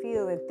and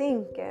feel and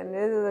think. And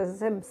it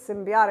is a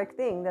symbiotic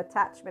thing, the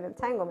attachment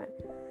entanglement.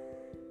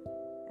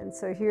 And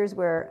so here's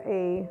where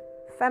a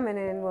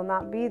feminine will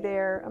not be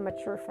there, a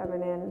mature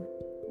feminine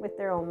with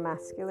their own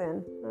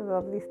masculine. A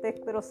lovely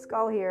thick little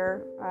skull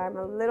here. I'm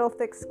a little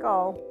thick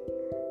skull.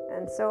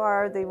 And so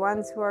are the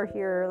ones who are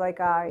here like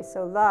I.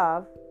 So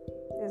love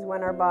is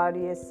when our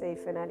body is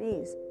safe and at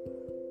ease,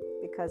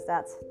 because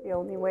that's the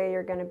only way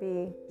you're going to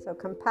be. So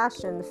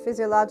compassion, the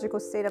physiological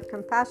state of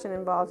compassion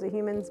involves the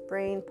human's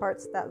brain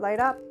parts that light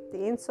up.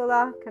 The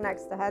insula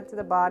connects the head to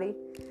the body.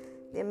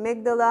 The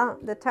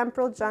amygdala, the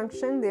temporal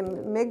junction, the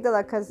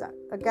amygdala, because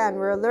again,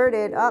 we're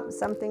alerted,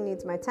 something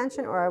needs my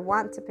attention, or I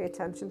want to pay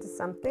attention to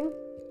something.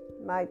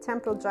 My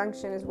temporal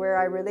junction is where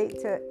I relate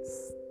to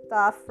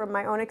stuff from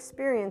my own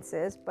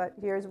experiences, but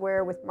here's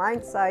where with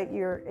mindsight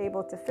you're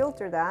able to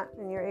filter that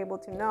and you're able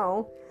to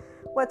know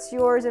what's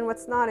yours and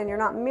what's not, and you're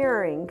not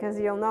mirroring, because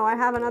you'll know I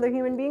have another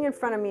human being in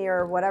front of me,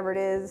 or whatever it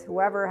is,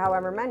 whoever,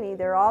 however many,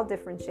 they're all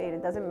differentiated.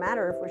 It doesn't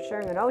matter if we're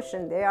sharing an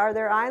ocean, they are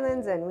their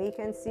islands and we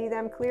can see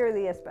them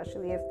clearly,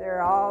 especially if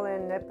they're all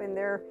up in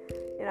their,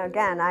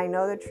 again, I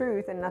know the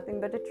truth and nothing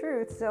but the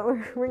truth, so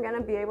we're going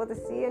to be able to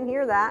see and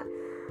hear that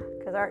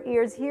because our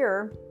ears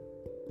hear.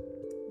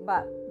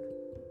 But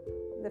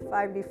the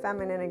 5D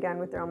feminine, again,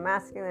 with their own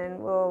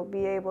masculine, will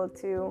be able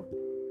to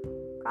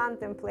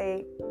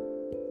contemplate,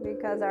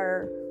 because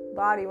our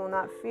body will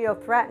not feel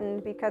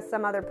threatened because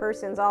some other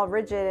person's all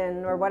rigid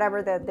and or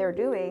whatever that they're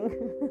doing.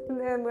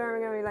 Then we're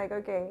going to be like,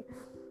 okay,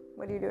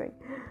 what are you doing?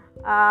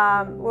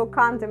 We'll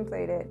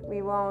contemplate it.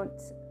 We won't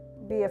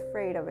be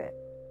afraid of it.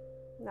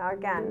 Now,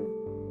 again,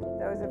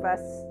 those of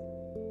us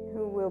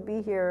who will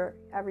be here,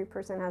 every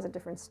person has a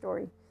different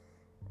story.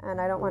 And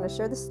I don't want to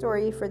share the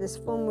story for this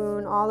full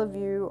moon. All of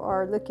you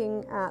are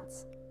looking at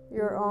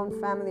your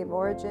own family of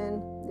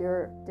origin,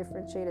 your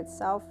differentiated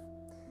self.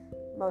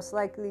 Most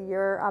likely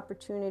your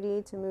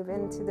opportunity to move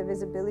into the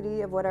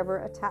visibility of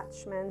whatever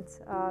attachment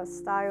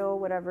style,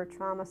 whatever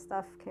trauma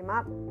stuff came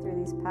up through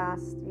these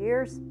past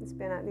years. It's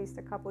been at least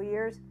a couple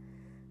years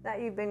that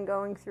you've been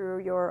going through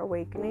your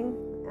awakening,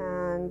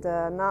 and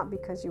not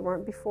because you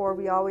weren't before,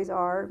 we always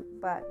are,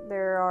 but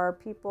there are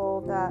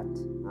people that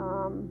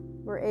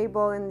were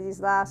able in these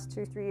last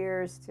 2-3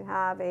 years to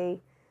have a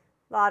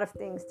lot of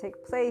things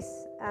take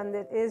place, and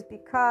it is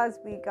because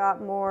we got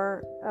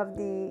more of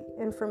the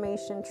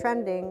information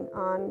trending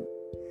on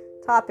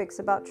topics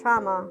about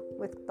trauma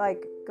with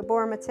like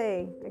Gabor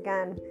Mate,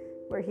 again,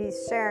 where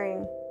he's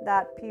sharing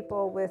that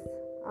people with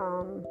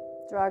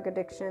drug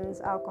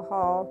addictions,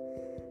 alcohol,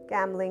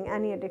 gambling,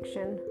 any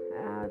addiction,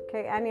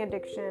 any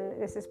addiction,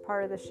 this is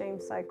part of the shame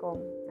cycle,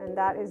 and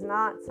that is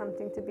not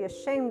something to be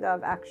ashamed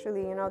of.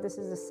 Actually, this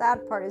is the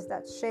sad part, is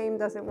that shame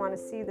doesn't want to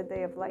see the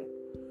day of light.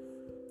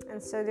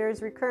 And so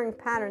there's recurring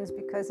patterns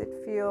because it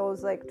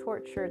feels like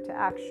torture to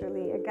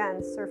actually,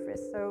 again,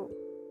 surface. So,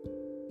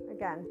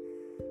 again,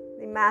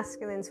 the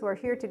masculines who are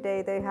here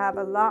today, they have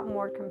a lot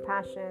more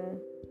compassion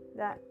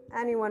that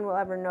anyone will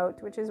ever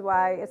note, which is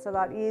why it's a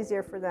lot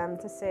easier for them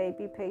to say,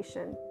 be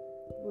patient.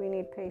 We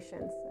need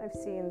patience. I've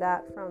seen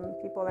that from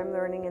people I'm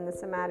learning in the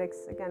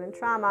somatics, again, in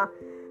trauma,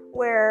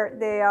 where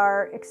they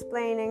are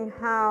explaining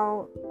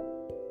how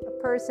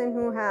a person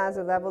who has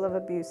a level of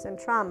abuse and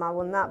trauma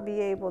will not be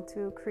able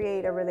to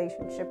create a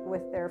relationship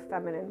with their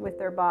feminine, with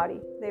their body.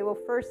 They will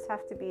first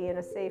have to be in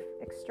a safe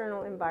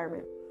external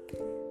environment.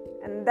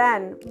 And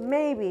then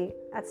maybe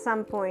at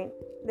some point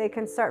they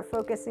can start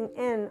focusing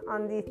in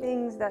on the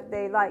things that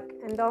they like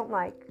and don't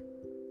like.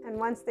 And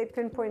once they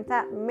pinpoint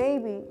that,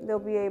 maybe they'll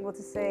be able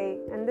to say,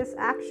 and this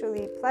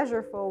actually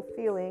pleasureful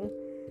feeling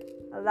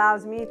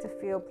allows me to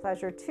feel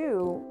pleasure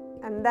too.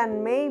 And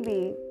then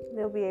maybe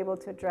they'll be able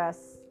to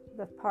address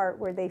the part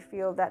where they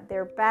feel that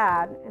they're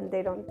bad and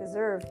they don't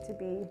deserve to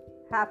be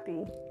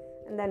happy.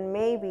 And then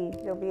maybe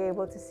they'll be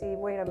able to see,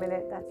 wait a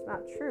minute, that's not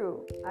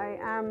true. I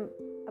am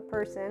a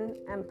person,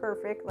 I'm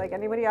perfect like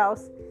anybody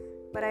else,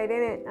 but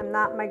I'm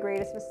not my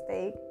greatest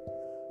mistake.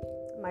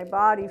 My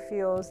body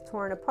feels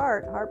torn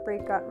apart,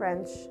 heartbreak, gut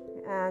wrench,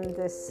 and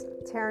this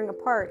tearing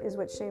apart is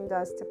what shame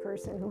does to a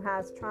person who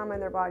has trauma in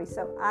their body.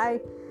 So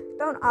I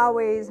don't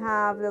always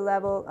have the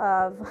level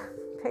of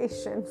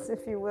patience,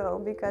 if you will,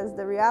 because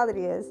the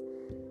reality is,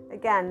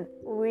 again,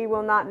 we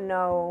will not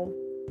know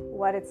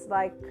what it's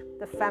like,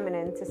 the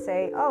feminine, to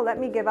say, oh, let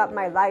me give up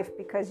my life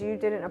because you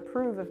didn't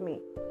approve of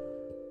me.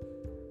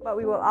 But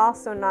we will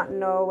also not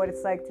know what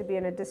it's like to be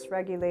in a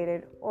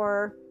dysregulated,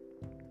 or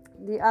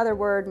the other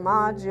word,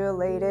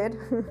 modulated,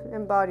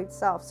 embodied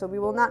self. So we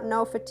will not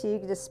know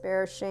fatigue,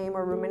 despair, shame,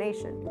 or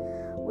rumination.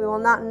 We will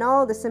not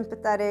know the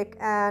sympathetic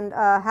and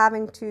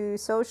having to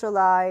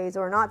socialize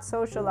or not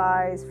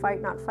socialize,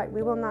 fight, not fight.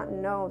 We will not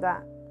know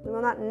that. We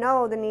will not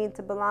know the need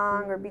to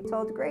belong or be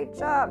told, great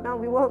job. No,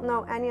 we won't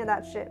know any of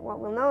that shit. What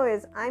we'll know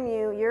is, I'm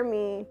you, you're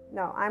me.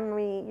 No, I'm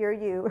me, you're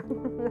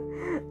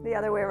you. The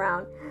other way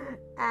around.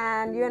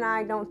 And you and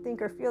I don't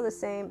think or feel the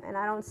same, and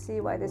I don't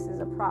see why this is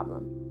a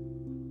problem.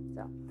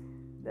 So,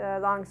 the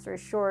long story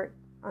short,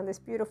 on this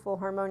beautiful,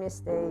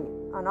 harmonious day,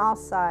 on all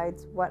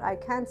sides, what I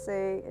can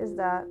say is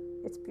that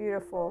it's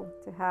beautiful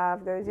to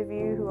have those of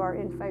you who are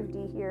in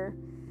 5D here.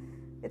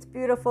 It's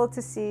beautiful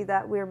to see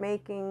that we're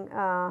making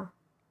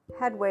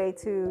headway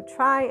to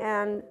try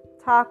and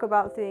talk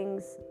about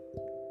things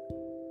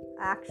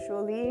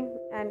actually,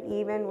 and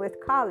even with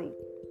Kali,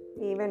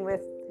 even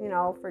with,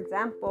 for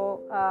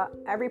example,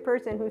 every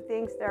person who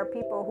thinks there are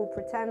people who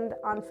pretend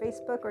on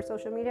Facebook or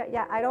social media.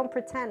 Yeah, I don't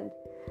pretend.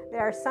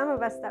 There are some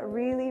of us that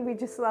really, we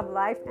just love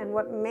life. And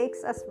what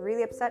makes us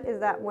really upset is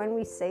that when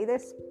we say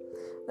this,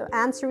 the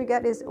answer we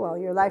get is, well,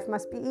 your life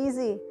must be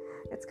easy.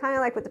 It's kind of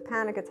like with the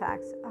panic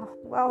attacks. Oh,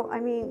 well, I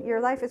mean, your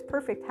life is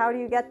perfect. How do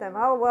you get them?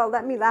 Oh, well,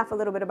 let me laugh a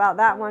little bit about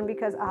that one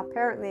because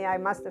apparently I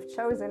must have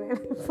chosen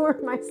it for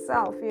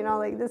myself.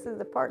 Like this is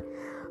the part.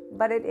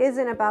 But it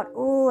isn't about,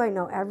 oh, I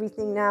know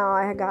everything now.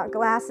 I got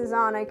glasses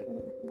on.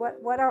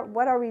 What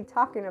are we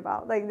talking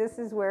about? Like, this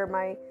is where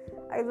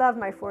I love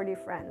my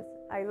 4D friends.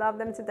 I love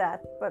them to death.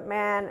 But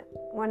man,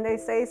 when they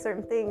say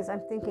certain things,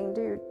 I'm thinking,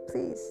 dude,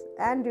 please.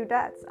 And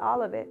dudettes,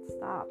 all of it.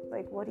 Stop.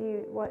 Like, what?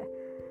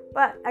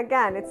 But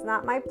again, it's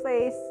not my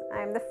place.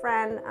 I'm the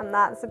friend. I'm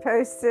not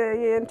supposed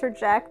to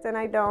interject, and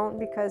I don't,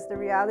 because the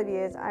reality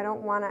is I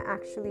don't want to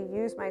actually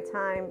use my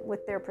time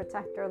with their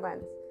protector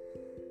lens.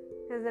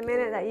 Because the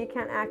minute that you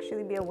can't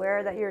actually be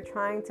aware that you're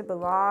trying to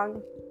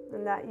belong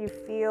and that you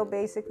feel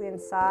basically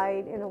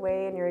inside in a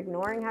way, and you're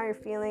ignoring how you're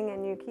feeling,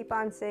 and you keep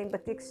on saying,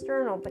 but the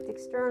external, but the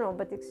external,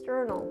 but the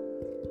external.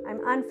 I'm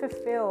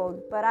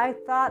unfulfilled, but I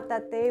thought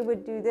that they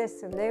would do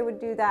this and they would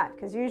do that,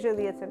 because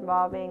usually it's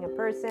involving a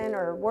person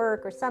or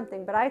work or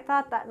something, but I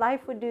thought that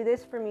life would do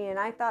this for me, and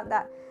I thought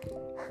that,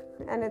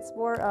 and it's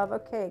more of,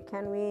 okay,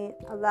 can we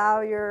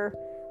allow your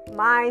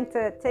mind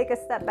to take a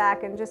step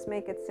back and just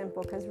make it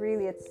simple, because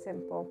really it's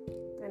simple,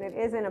 and it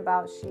isn't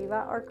about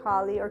Shiva or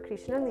Kali or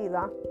Krishna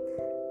Lila.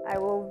 I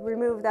will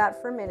remove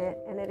that for a minute,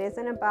 and it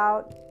isn't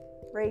about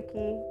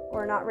Reiki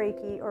or not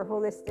Reiki or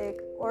holistic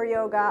or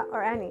yoga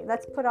or any.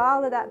 Let's put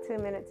all of that to a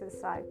minute to the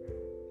side.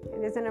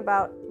 It isn't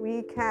about,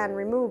 we can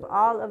remove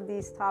all of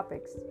these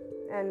topics,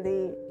 and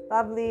the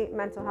lovely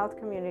mental health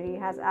community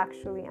has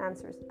actually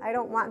answers. I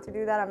don't want to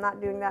do that. I'm not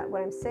doing that.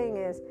 What I'm saying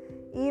is,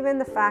 even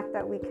the fact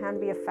that we can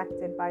be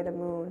affected by the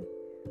moon,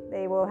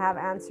 they will have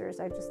answers.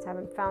 I just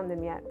haven't found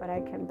them yet, but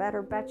I can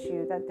better bet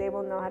you that they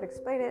will know how to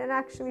explain it. And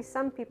actually,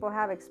 some people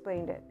have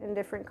explained it in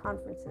different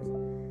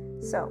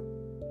conferences. So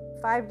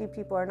 5D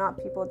people are not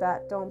people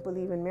that don't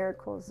believe in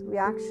miracles. We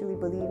actually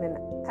believe in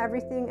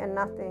everything and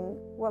nothing.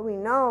 What we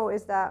know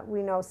is that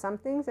we know some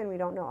things and we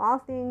don't know all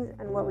things.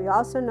 And what we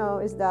also know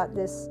is that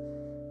this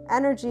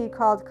energy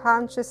called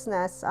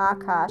consciousness,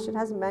 Akash, it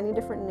has many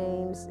different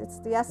names. It's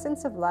the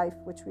essence of life,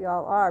 which we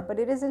all are. But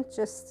it isn't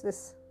just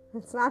this,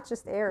 it's not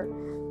just air.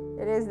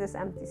 It is this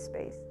empty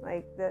space.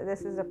 Like,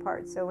 this is a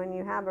part. So when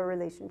you have a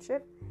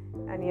relationship,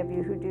 any of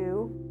you who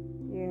do,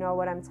 you know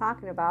what I'm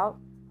talking about.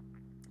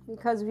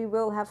 Because we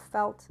will have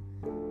felt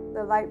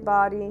the light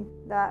body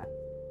that,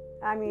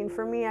 I mean,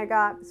 for me, I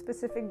got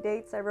specific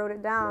dates. I wrote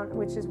it down,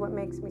 which is what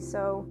makes me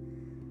so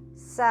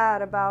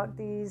sad about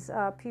these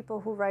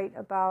people who write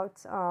about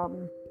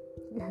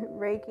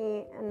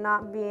Reiki and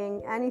not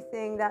being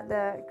anything that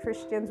the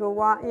Christians will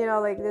want. You know,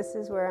 like, this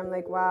is where I'm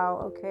like,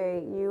 wow,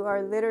 okay, you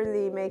are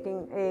literally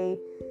making a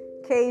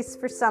case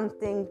for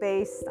something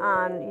based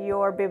on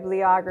your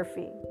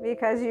bibliography,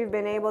 because you've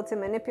been able to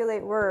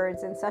manipulate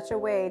words in such a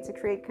way to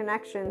create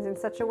connections in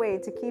such a way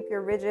to keep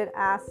your rigid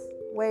ass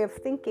way of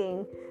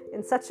thinking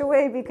in such a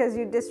way, because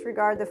you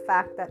disregard the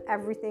fact that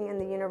everything in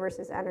the universe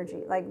is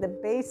energy. Like, the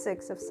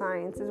basics of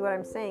science is what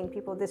I'm saying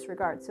people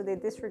disregard. So they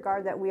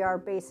disregard that we are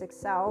basic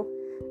cell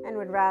and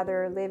would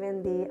rather live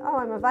in the, oh,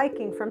 I'm a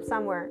Viking from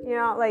somewhere. You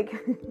know, like,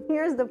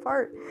 here's the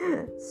part.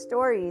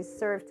 Stories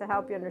serve to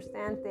help you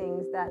understand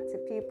things that to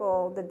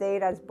people, the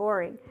data is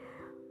boring.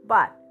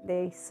 But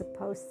they're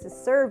supposed to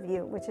serve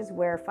you, which is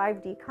where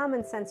 5D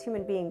common sense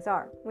human beings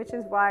are. Which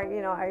is why,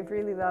 you know, I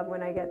really love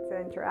when I get to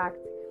interact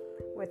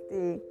with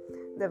the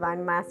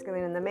divine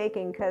masculine in the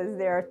making, because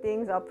there are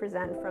things I'll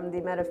present from the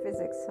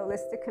metaphysics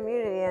holistic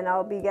community, and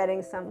I'll be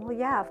getting some, well,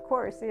 yeah, of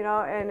course, you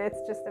know, and it's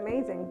just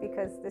amazing,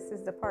 because this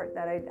is the part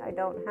that I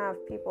don't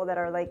have people that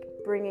are like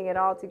bringing it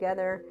all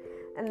together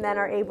and then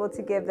are able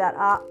to give that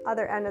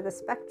other end of the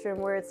spectrum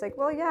where it's like,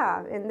 well,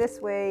 yeah, in this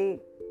way,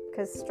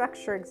 because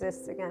structure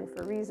exists again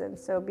for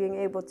reasons. So being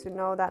able to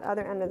know that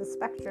other end of the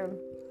spectrum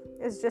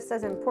is just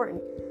as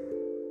important.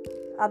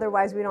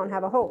 Otherwise, we don't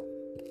have a hope.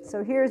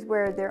 So here's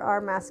where there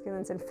are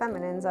masculines and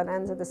feminines on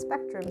ends of the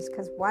spectrums,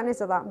 because one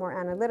is a lot more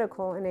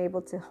analytical and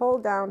able to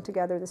hold down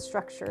together the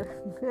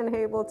structure and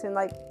able to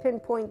like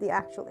pinpoint the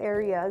actual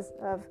areas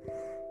of,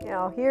 you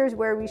know, here's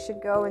where we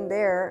should go in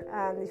there.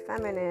 And the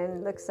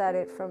feminine looks at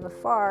it from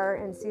afar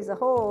and sees a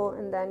whole,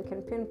 and then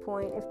can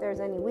pinpoint if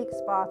there's any weak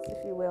spots,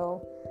 if you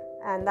will.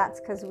 And that's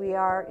because we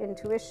are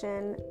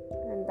intuition,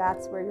 and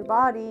that's where your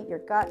body, your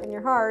gut, and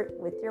your heart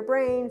with your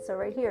brain. So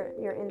right here,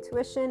 your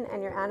intuition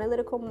and your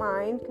analytical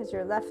mind, because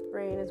your left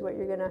brain is what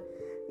you're going to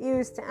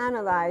use to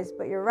analyze,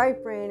 but your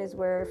right brain is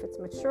where, if it's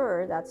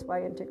mature, that's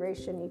why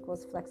integration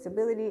equals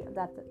flexibility,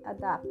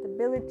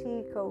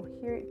 adaptability,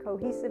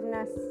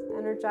 cohesiveness,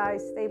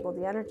 energized, stable.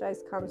 The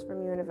energized comes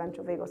from you in a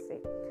ventral vagal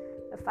state.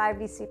 The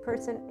 5DC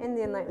person in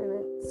the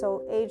Enlightenment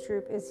Soul age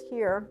group is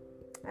here.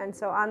 And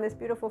so on this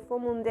beautiful full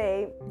moon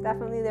day,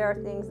 definitely there are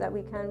things that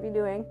we can be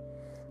doing.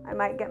 I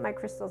might get my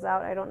crystals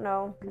out, I don't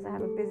know, because I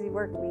have a busy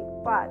work week.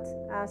 But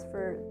as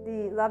for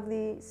the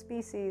lovely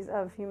species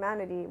of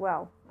humanity,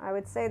 well, I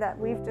would say that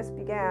we've just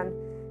began.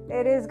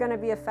 It is going to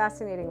be a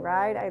fascinating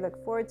ride. I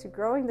look forward to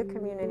growing the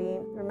community.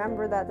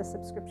 Remember that the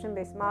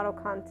subscription-based model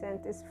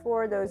content is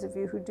for those of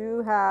you who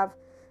do have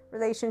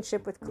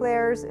relationship with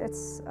Claire's.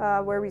 It's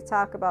where we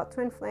talk about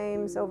twin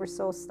flames,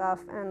 oversoul stuff,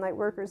 and light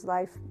workers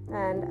life.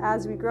 And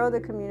as we grow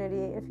the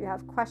community, if you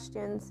have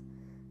questions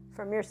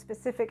from your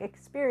specific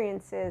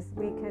experiences,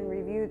 we can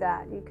review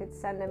that. You could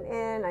send them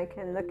in, I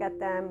can look at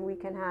them, we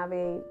can have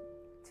a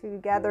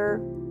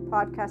together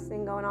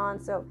podcasting going on.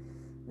 So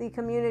the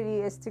community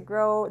is to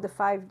grow the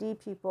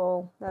 5D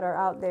people that are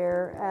out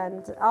there,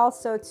 and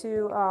also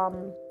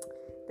to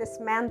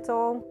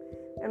dismantle.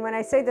 And when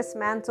I say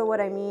dismantle, what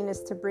I mean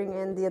is to bring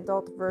in the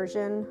adult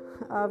version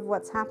of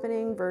what's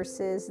happening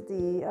versus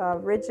the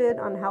rigid,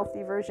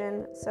 unhealthy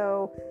version.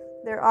 So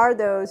there are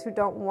those who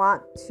don't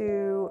want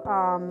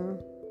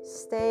to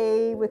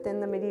stay within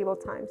the medieval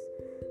times.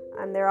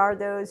 And there are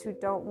those who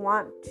don't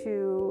want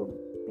to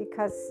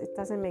because it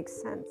doesn't make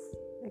sense.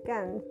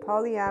 Again,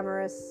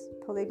 polyamorous,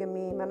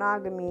 polygamy,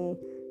 monogamy,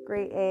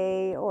 grade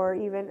A, or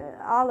even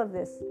all of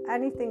this,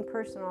 anything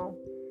personal.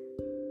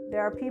 There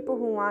are people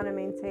who want to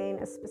maintain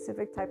a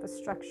specific type of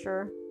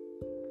structure.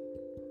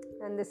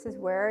 And this is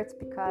where it's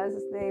because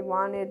they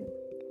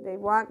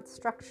want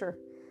structure.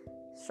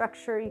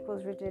 Structure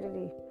equals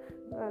rigidity.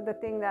 The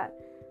thing that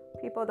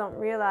people don't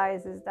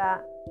realize is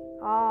that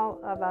all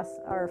of us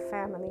are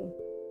family.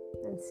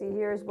 And see,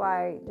 here's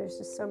why there's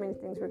just so many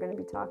things we're going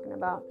to be talking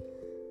about.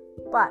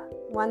 But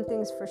one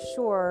thing's for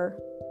sure,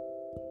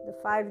 the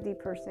 5D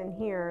person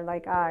here,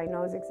 like I,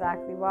 knows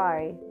exactly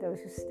why those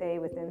who stay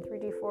within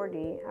 3D,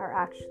 4D are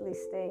actually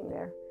staying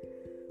there.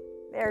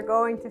 They're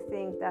going to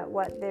think that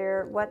what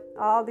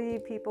all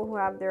the people who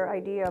have their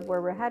idea of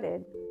where we're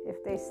headed,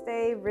 if they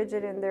stay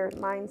rigid in their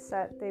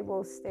mindset, they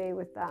will stay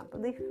with that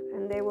belief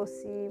and they will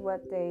see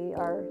what they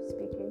are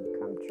speaking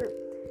come true.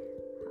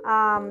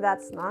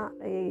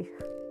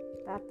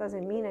 That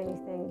doesn't mean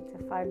anything to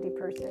 5D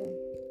person.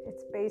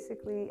 It's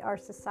basically our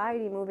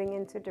society moving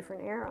into a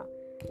different era.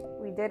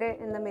 We did it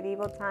in the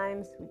medieval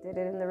times. We did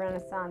it in the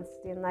Renaissance,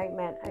 the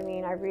Enlightenment. I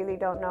mean, I really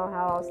don't know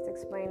how else to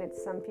explain it to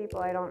some people.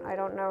 I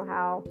don't know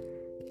how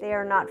they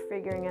are not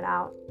figuring it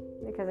out.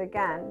 Because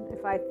again,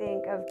 if I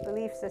think of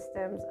belief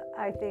systems,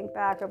 I think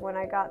back of when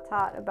I got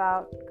taught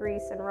about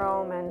Greece and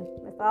Rome and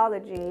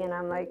mythology, and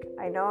I'm like,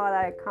 I know that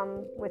I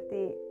come with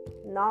the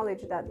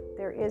knowledge that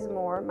there is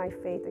more, my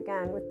faith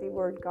again, with the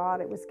word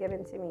God, it was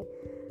given to me.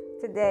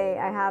 Today,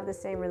 I have the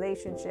same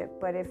relationship,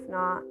 but if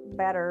not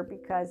better,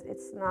 because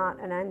it's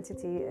not an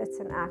entity, it's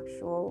an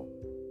actual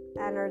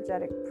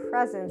energetic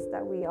presence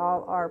that we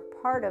all are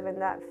part of,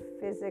 and that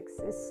physics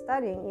is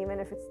studying. Even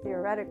if it's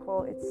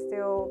theoretical, it's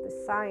still the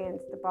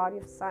science, the body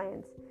of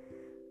science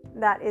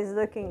that is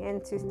looking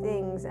into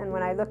things. And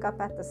when I look up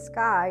at the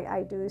sky,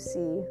 I do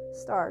see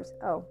stars.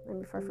 Oh,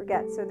 and before I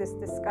forget, so this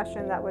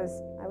discussion that I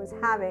was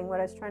having, what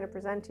I was trying to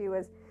present to you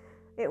was,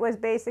 it was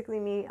basically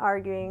me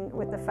arguing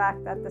with the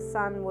fact that the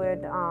sun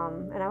would,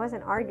 and I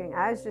wasn't arguing,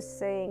 I was just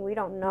saying we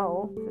don't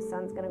know if the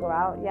sun's going to go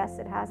out. Yes,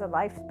 it has a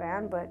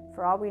lifespan, but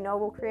for all we know,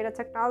 we'll create a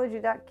technology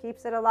that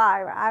keeps it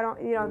alive.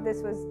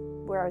 This was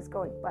where I was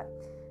going. But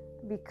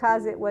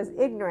because it was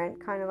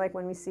ignorant, kind of like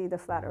when we see the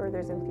flat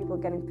earthers and people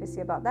getting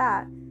pissy about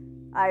that,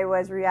 I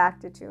was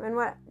reacted to. And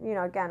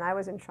again, I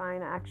wasn't trying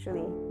to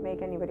actually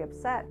make anybody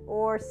upset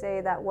or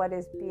say that what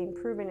is being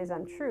proven is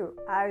untrue.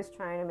 I was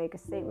trying to make a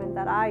statement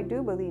that I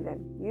do believe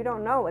in. You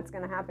don't know what's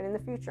going to happen in the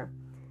future.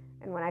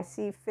 And when I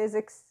see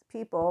physics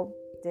people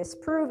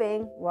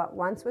disproving what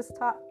once was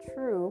thought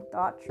true,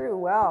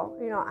 well,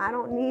 I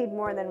don't need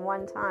more than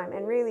one time.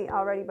 And really,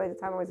 already by the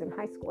time I was in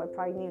high school, I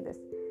probably knew this.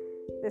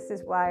 This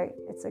is why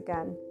it's,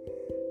 again,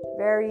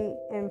 very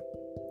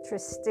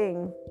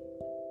interesting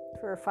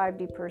for a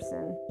 5D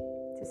person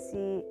to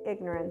see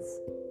ignorance,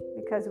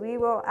 because we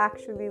will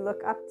actually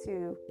look up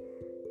to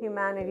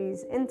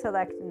humanity's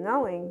intellect,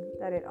 knowing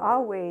that it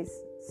always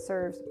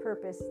serves a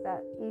purpose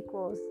that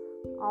equals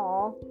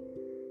all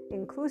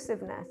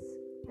inclusiveness.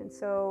 And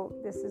so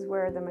this is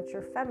where the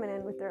mature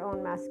feminine with their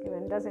own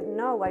masculine doesn't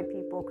know why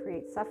people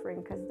create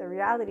suffering, because the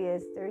reality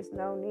is there's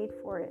no need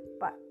for it.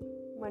 But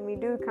when we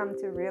do come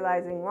to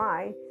realizing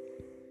why,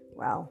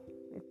 well,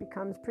 it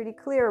becomes pretty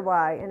clear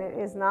why. And it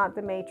is not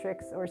the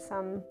matrix or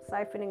some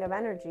siphoning of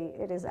energy.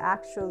 It is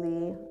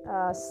actually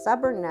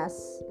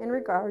stubbornness in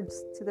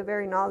regards to the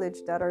very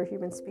knowledge that our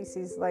human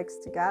species likes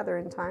to gather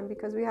in time,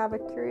 because we have a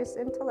curious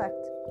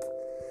intellect.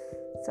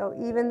 So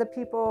even the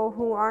people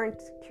who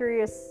aren't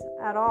curious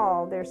at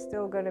all, they're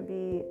still going to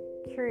be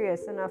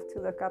curious enough to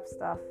look up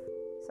stuff.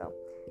 So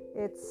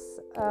it's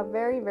a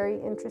very,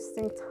 very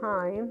interesting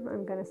time.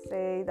 I'm going to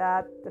say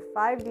that the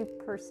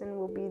 5D person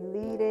will be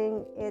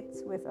leading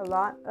it with a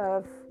lot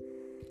of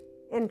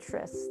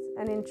interest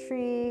and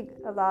intrigue,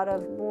 a lot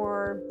of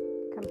more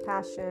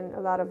compassion,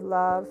 a lot of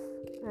love.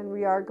 And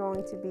we are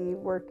going to be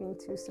working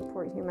to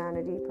support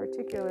humanity,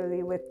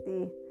 particularly with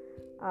the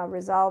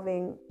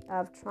resolving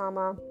of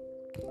trauma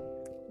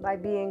by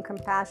being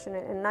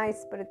compassionate and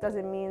nice. But it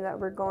doesn't mean that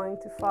we're going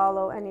to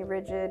follow any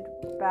rigid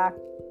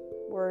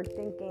backward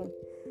thinking.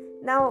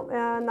 No,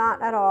 not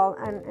at all.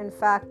 And in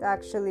fact,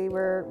 actually,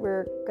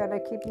 we're going to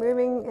keep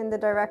moving in the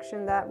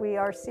direction that we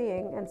are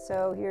seeing. And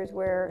so here's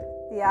where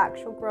the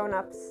actual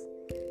grown-ups,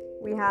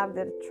 we have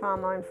the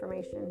trauma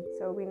information.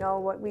 So we know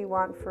what we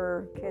want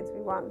for kids.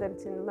 We want them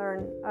to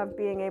learn of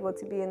being able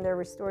to be in their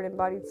restored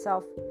embodied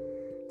self,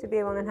 to be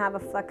able to have a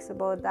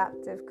flexible,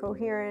 adaptive,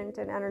 coherent,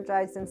 and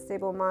energized and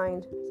stable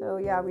mind. So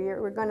yeah,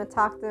 we're going to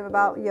talk to them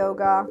about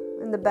yoga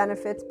and the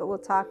benefits, but we'll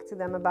talk to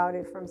them about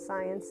it from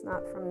science,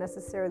 not from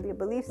necessarily a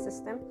belief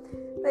system.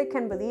 They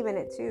can believe in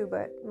it too,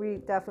 but we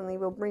definitely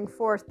will bring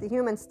forth the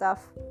human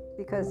stuff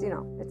because,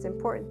 it's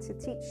important to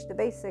teach the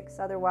basics.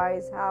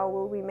 Otherwise, how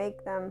will we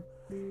make them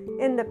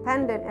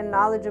independent and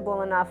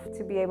knowledgeable enough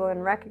to be able to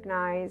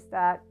recognize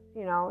that,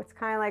 it's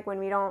kind of like when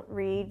we don't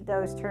read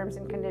those terms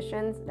and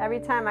conditions. Every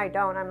time I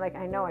don't, I'm like,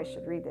 I know I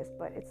should read this,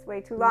 but it's way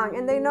too long.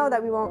 And they know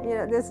that we won't,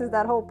 this is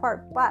that whole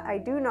part. But I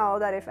do know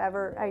that if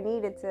ever I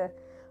needed to,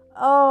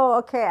 oh,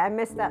 okay, I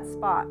missed that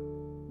spot,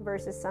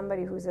 versus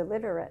somebody who's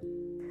illiterate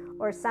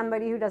or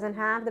somebody who doesn't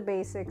have the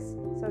basics.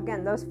 So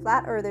again, those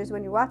flat earthers,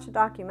 when you watch a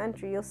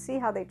documentary, you'll see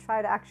how they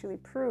try to actually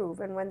prove.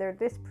 And when they're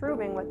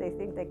disproving what they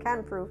think they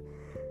can prove,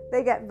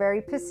 they get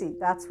very pissy.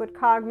 That's what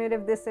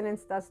cognitive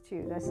dissonance does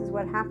too. This is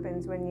what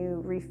happens when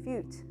you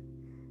refute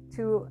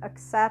to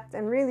accept.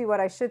 And really what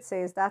I should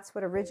say is that's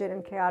what a rigid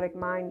and chaotic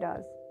mind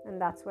does. And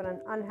that's what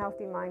an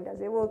unhealthy mind does.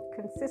 It will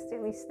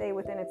consistently stay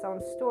within its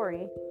own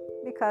story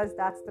because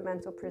that's the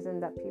mental prison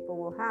that people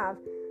will have.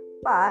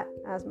 But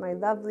as my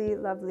lovely,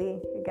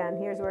 again,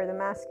 here's where the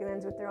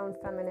masculines with their own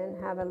feminine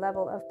have a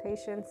level of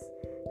patience,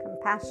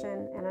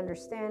 compassion, and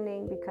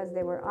understanding because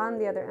they were on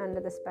the other end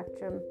of the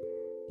spectrum.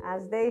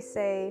 As they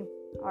say,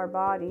 our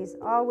bodies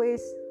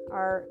always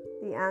are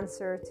the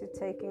answer to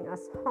taking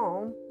us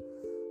home.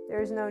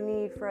 There's no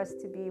need for us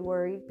to be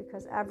worried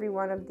because every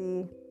one of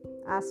the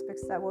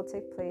aspects that will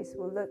take place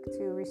will look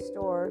to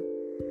restore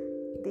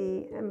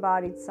the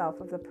embodied self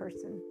of the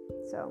person.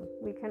 So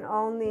we can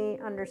only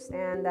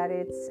understand that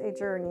it's a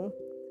journey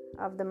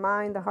of the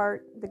mind, the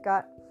heart, the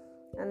gut,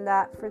 and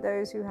that for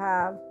those who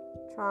have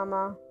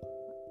trauma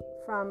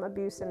from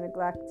abuse and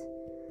neglect,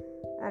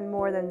 and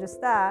more than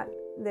just that,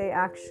 they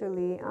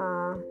actually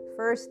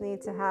first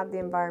need to have the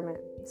environment.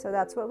 So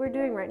that's what we're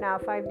doing right now.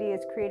 5D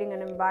is creating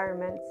an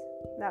environment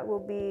that will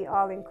be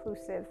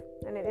all-inclusive,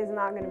 and it is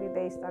not going to be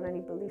based on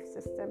any belief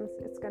systems.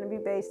 It's going to be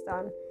based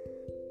on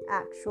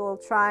actual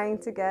trying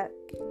to get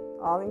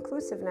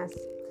all-inclusiveness.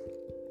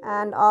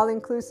 And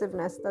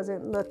all-inclusiveness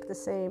doesn't look the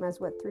same as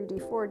what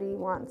 3D, 4D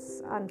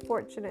wants.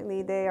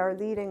 Unfortunately, they are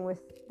leading with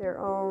their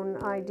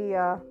own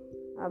idea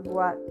of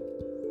what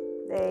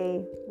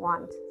they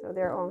want. So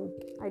their own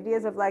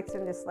ideas of likes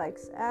and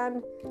dislikes.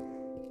 And,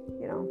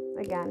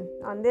 again,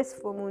 on this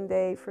full moon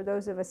day, for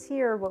those of us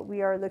here, what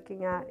we are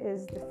looking at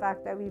is the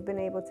fact that we've been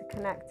able to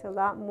connect to a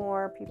lot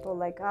more people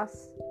like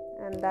us,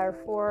 and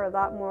therefore a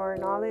lot more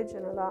knowledge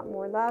and a lot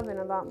more love and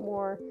a lot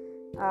more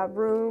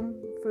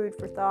food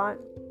for thought.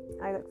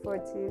 I look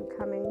forward to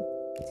coming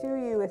to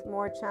you with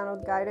more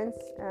channeled guidance,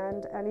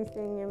 and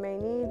anything you may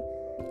need,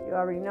 you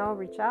already know,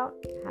 reach out.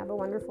 Have a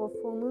wonderful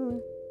full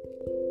moon.